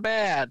out the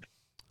bad.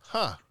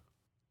 Huh.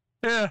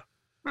 Yeah.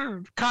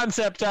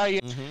 Concept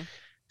you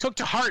took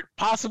to heart,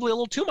 possibly a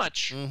little too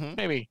much,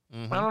 maybe. I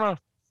don't know.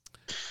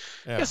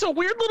 Yeah, so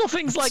weird little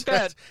things like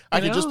that.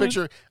 I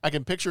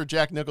can picture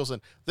Jack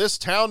Nicholson. This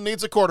town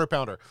needs a quarter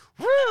pounder.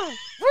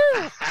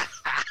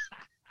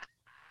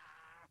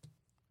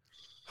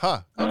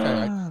 Huh.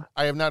 Okay.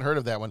 I have not heard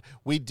of that one.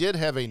 We did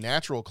have a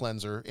natural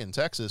cleanser in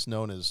Texas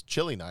known as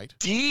Chili Night.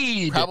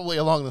 Indeed. Probably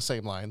along the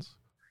same lines.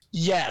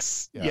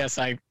 Yes. Yeah. Yes,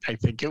 I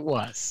think it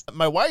was.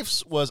 My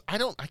wife's was, I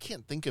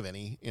can't think of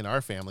any in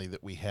our family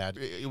that we had.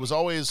 It was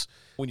always,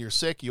 when you're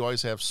sick, you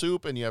always have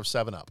soup and you have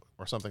 7-Up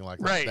or something like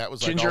that. Right. That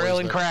was ginger ale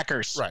and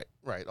crackers.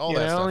 Right. All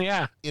that stuff.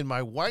 Yeah. In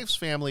my wife's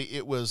family,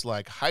 it was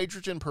like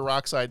hydrogen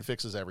peroxide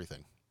fixes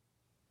everything.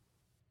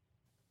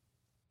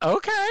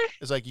 Okay.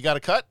 It's like, you got a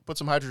cut, put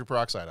some hydrogen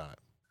peroxide on it.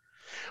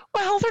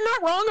 Well, they're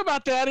not wrong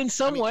about that in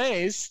some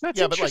ways. That's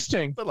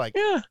interesting. But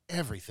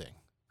everything.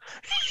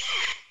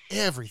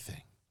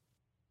 Everything.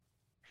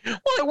 Well,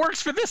 it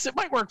works for this. It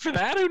might work for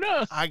that. Who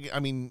knows? I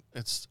mean,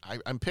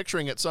 I'm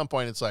picturing at some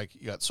point, it's like,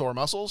 you got sore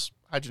muscles,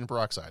 hydrogen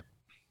peroxide.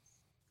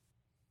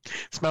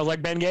 Smells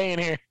like Ben Gay in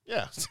here.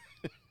 Yeah.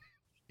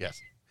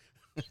 Yes.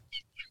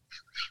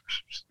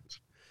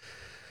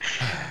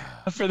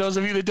 For those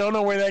of you that don't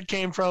know where that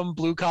came from,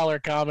 Blue Collar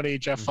Comedy,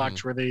 Jeff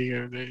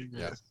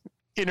Foxworthy,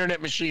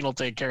 Internet Machine will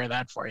take care of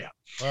that for you.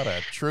 What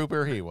a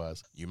trooper he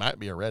was. You might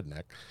be a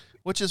redneck.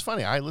 Which is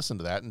funny. I listened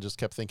to that and just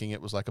kept thinking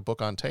it was like a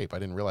book on tape. I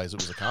didn't realize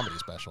it was a comedy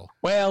special.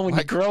 Well, when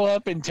you grow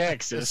up in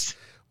Texas.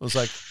 It was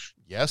like,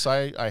 yes,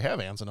 I have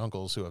aunts and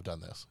uncles who have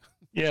done this.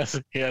 Yes.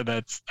 Yeah,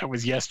 that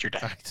was yesterday.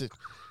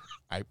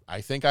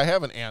 I think I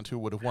have an aunt who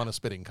would have won a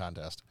spitting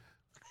contest.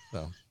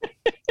 So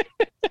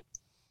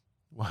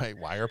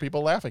why are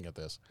people laughing at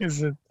this?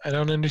 I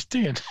don't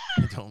understand.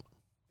 I don't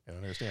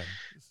understand.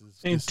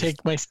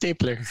 Take my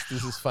stapler.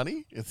 This is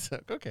funny. It's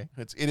okay.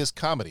 It is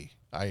comedy.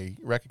 I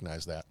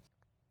recognize that.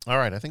 All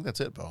right, I think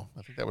that's it, Bo.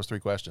 I think that was 3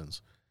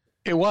 questions.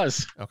 It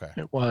was. Okay.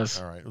 It was.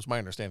 All right. It was my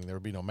understanding there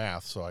would be no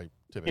math, so I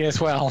typically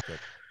yes, well, get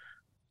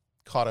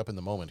caught up in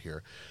the moment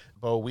here.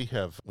 Bo, we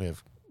have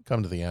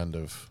come to the end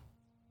of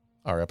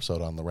our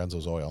episode on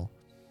Lorenzo's Oil,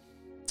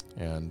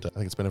 and I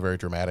think it's been a very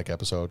dramatic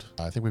episode.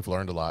 I think we've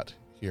learned a lot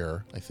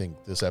here. I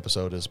think this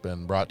episode has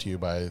been brought to you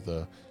by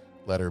the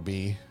letter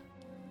B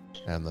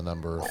and the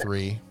number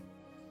 3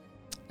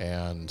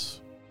 and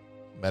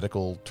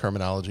medical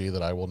terminology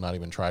that I will not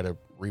even try to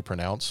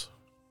repronounce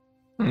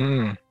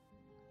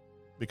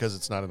because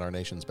it's not in our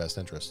nation's best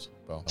interest.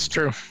 Well, it's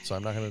true. So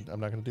I'm not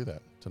gonna do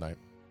that tonight.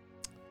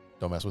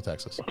 Don't mess with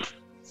Texas.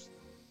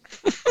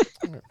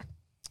 Okay.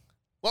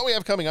 What we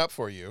have coming up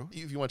for you,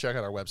 if you want to check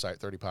out our website,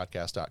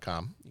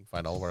 30podcast.com, you can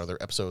find all of our other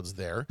episodes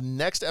there.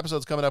 Next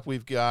episode's coming up,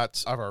 we've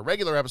got of our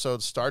regular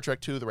episodes, Star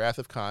Trek II, The Wrath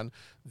of Khan,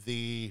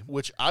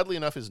 which oddly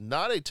enough is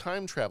not a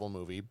time travel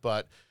movie,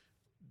 but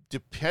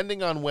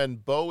depending on when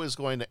Bo is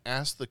going to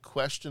ask the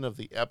question of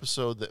the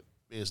episode that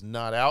is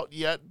not out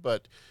yet,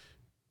 but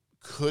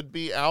could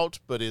be out,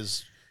 but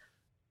is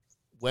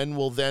when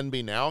will then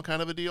be now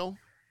kind of a deal?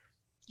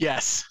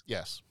 Yes.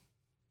 Yes.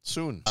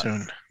 Soon.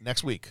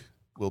 Next week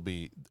will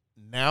be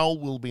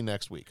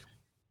next week.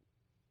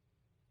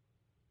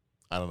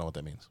 I don't know what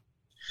that means.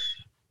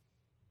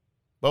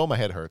 Bo, my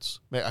head hurts.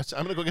 I'm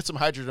going to go get some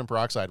hydrogen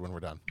peroxide when we're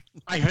done.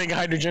 I think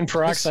hydrogen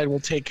peroxide will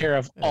take care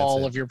of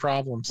all of your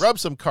problems. Rub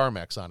some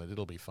Carmex on it.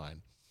 It'll be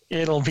fine.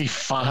 It'll be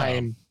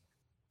fine.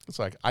 It's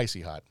like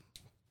icy hot.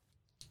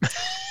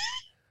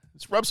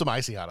 Just rub some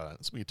icy hot on it.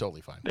 It's going to be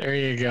totally fine. There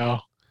you go.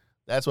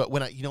 That's what,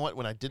 when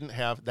I didn't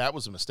have, that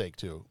was a mistake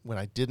too. When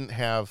I didn't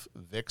have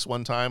Vicks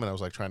one time and I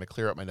was like trying to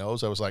clear up my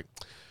nose, I was like,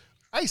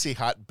 icy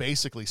hot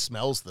basically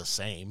smells the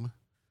same.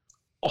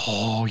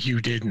 Oh,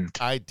 you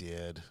didn't. I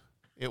did.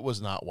 It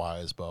was not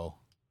wise, Bo.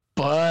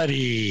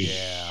 Buddy.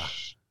 Yeah.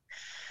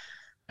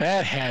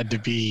 That had to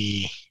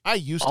be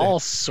all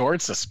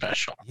sorts of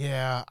special.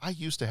 Yeah. I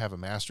used to have a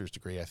master's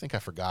degree. I think I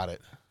forgot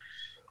it.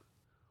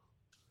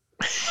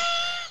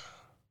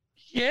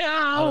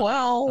 Yeah,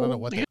 well. I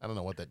don't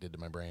know what that did to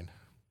my brain.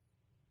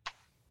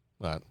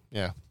 But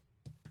yeah.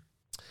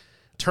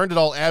 turned it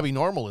all Abby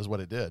normal is what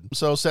it did.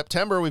 So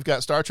September, we've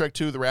got Star Trek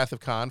II, The Wrath of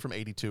Khan from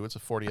 82. It's a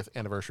 40th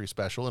anniversary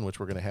special in which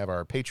we're going to have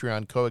our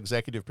Patreon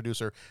co-executive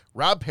producer,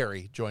 Rob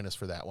Perry, join us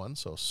for that one.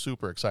 So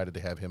super excited to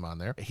have him on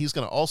there. He's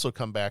going to also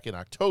come back in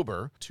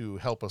October to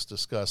help us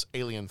discuss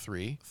Alien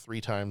 3,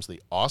 3 times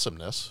the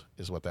awesomeness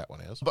is what that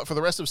one is. But for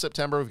the rest of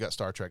September, we've got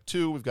Star Trek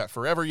II, we've got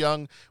Forever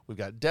Young, we've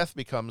got Death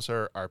Becomes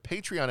Her. Our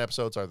Patreon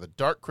episodes are The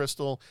Dark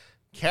Crystal,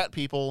 Cat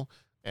People,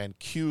 and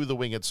Q the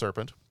Winged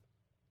Serpent.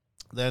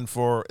 Then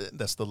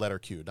that's the letter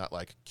Q, not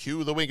like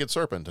Q the Winged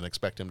Serpent and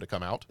expect him to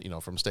come out,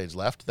 from stage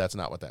left. That's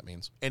not what that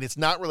means. And it's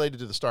not related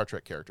to the Star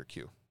Trek character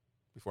Q,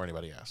 before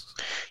anybody asks.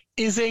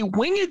 Is a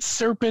winged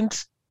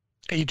serpent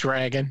a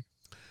dragon?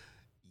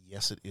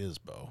 Yes, it is,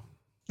 Bo.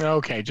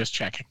 Okay, just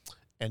checking.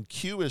 And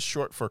Q is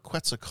short for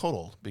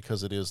Quetzalcoatl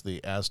because it is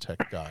the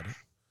Aztec god.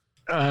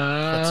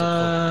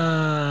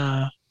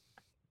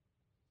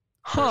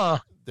 Huh.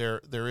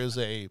 There is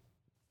a...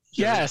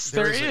 Yes,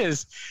 there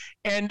is.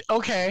 And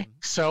okay,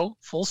 so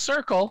full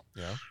circle.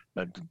 Yeah.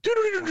 I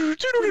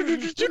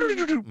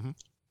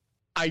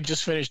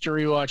just finished a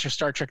rewatch of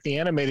Star Trek the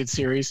Animated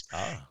Series,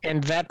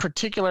 and that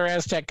particular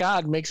Aztec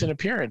god makes an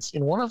appearance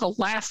in one of the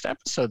last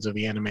episodes of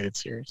the animated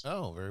series.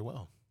 Oh, very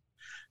well.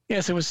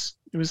 Yes, it was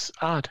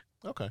odd.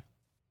 Okay.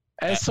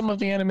 As some of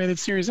the animated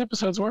series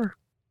episodes were.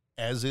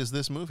 As is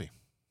this movie.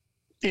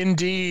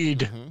 Indeed.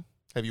 Mm-hmm.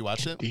 Have you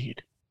watched it?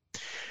 Indeed.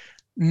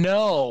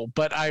 No,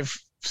 but I've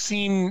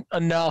seen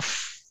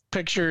enough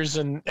pictures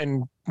and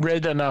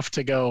read enough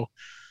to go,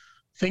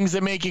 things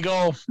that make you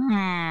go,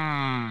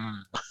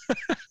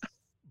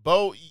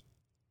 Bo,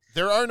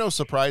 there are no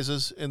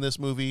surprises in this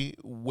movie.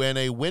 When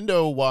a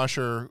window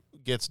washer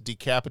gets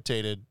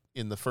decapitated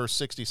in the first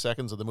 60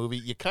 seconds of the movie,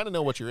 you kind of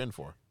know what you're in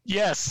for.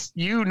 Yes,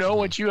 you know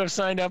what you have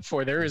signed up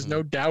for. There is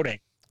no doubting.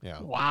 Yeah.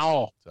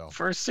 Wow.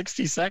 First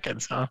 60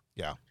 seconds, huh?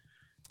 Yeah.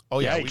 Oh,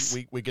 yeah,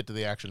 Yikes. we get to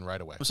the action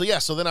right away.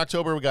 So then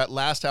October, we got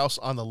Last House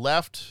on the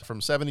Left from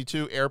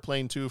 72,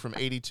 Airplane 2 from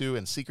 82,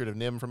 and Secret of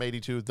NIMH from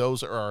 82.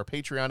 Those are our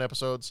Patreon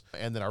episodes.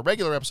 And then our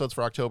regular episodes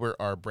for October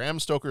are Bram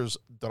Stoker's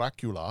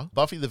Dracula,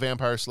 Buffy the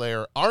Vampire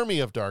Slayer, Army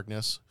of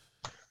Darkness.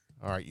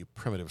 All right, you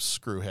primitive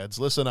screwheads,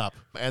 listen up.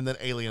 And then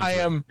Alien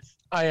 3.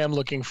 I am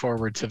looking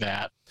forward to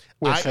that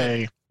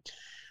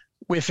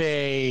with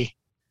a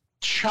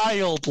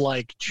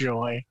childlike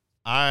joy.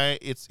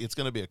 It's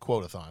going to be a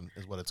quote-a-thon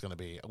is what it's going to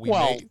be.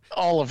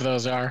 All of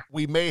those are.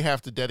 We may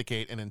have to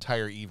dedicate an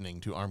entire evening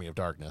to Army of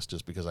Darkness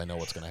just because I know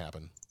what's going to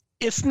happen.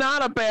 It's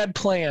not a bad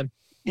plan.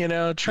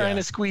 Trying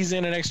to squeeze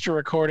in an extra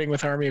recording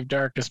with Army of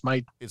Darkness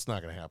it's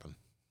not going to happen.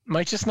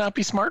 Might just not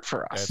be smart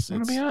for us. I'm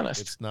going to be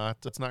honest. It's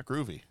not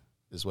groovy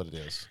is what it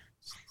is.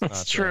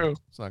 That's true.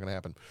 It's not going to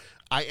happen.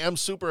 I am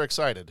super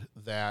excited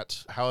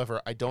that,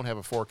 however, I don't have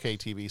a 4K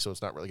TV, so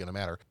it's not really going to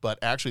matter. But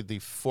actually, the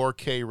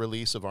 4K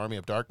release of Army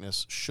of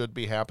Darkness should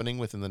be happening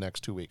within the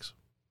next 2 weeks.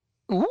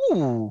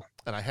 Ooh.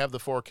 And I have the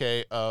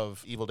 4K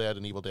of Evil Dead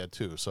and Evil Dead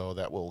 2, so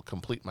that will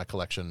complete my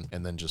collection,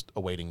 and then just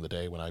awaiting the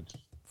day when I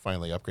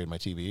finally upgrade my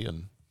TV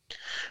and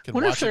can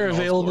wonder watch if they're it in all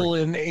its available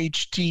glory. in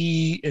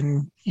HD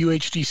and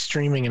UHD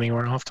streaming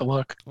anywhere. I'll have to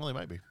look. Well, they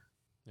might be.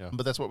 Yeah,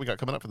 but that's what we got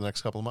coming up for the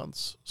next couple of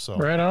months. So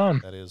right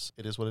on. It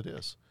is what it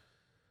is.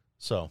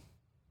 So,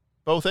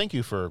 Bo, thank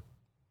you for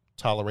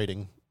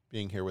tolerating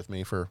being here with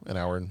me for an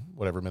hour and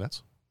whatever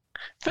minutes.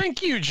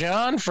 Thank you,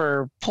 John,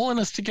 for pulling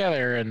us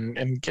together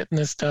and getting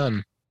this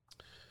done.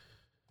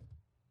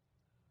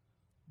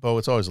 Bo,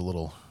 it's always a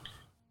little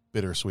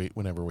bittersweet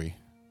whenever we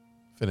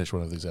finish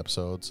one of these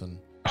episodes, and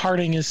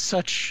parting is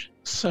such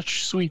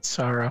sweet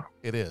sorrow.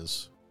 It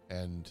is,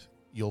 and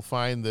you'll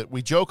find that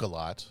we joke a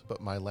lot,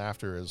 but my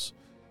laughter is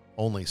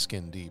only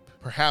skin deep.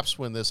 Perhaps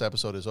when this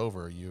episode is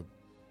over, you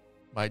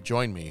might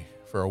join me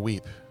for a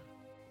weep.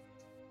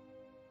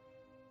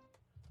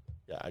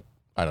 Yeah,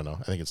 I don't know.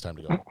 I think it's time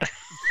to go.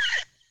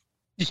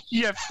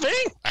 You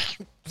think?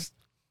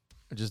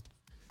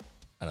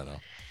 I don't know.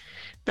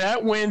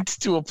 That went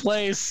to a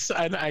place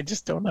I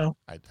just don't know.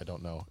 I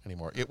don't know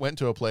anymore. It went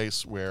to a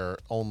place where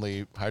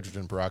only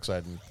hydrogen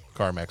peroxide and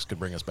Carmex could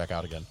bring us back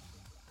out again.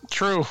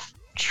 True.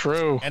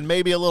 And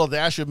maybe a little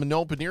dash of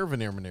Manil.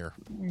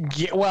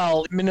 Yeah,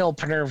 well,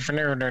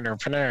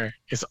 Manil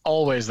is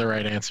always the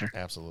right answer.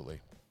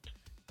 Absolutely.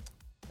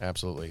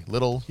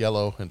 Little,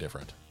 yellow, and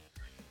different.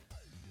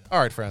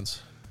 All right,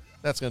 friends.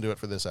 That's going to do it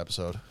for this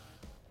episode.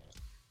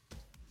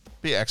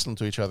 Be excellent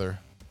to each other.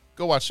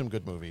 Go watch some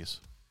good movies.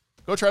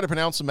 Go try to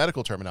pronounce some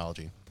medical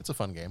terminology. It's a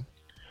fun game.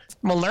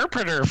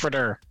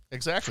 Malerpader.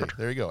 Exactly.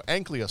 There you go.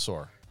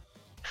 Ankylosaur.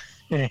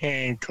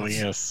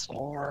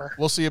 Ankylosaur.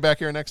 We'll see you back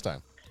here next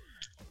time.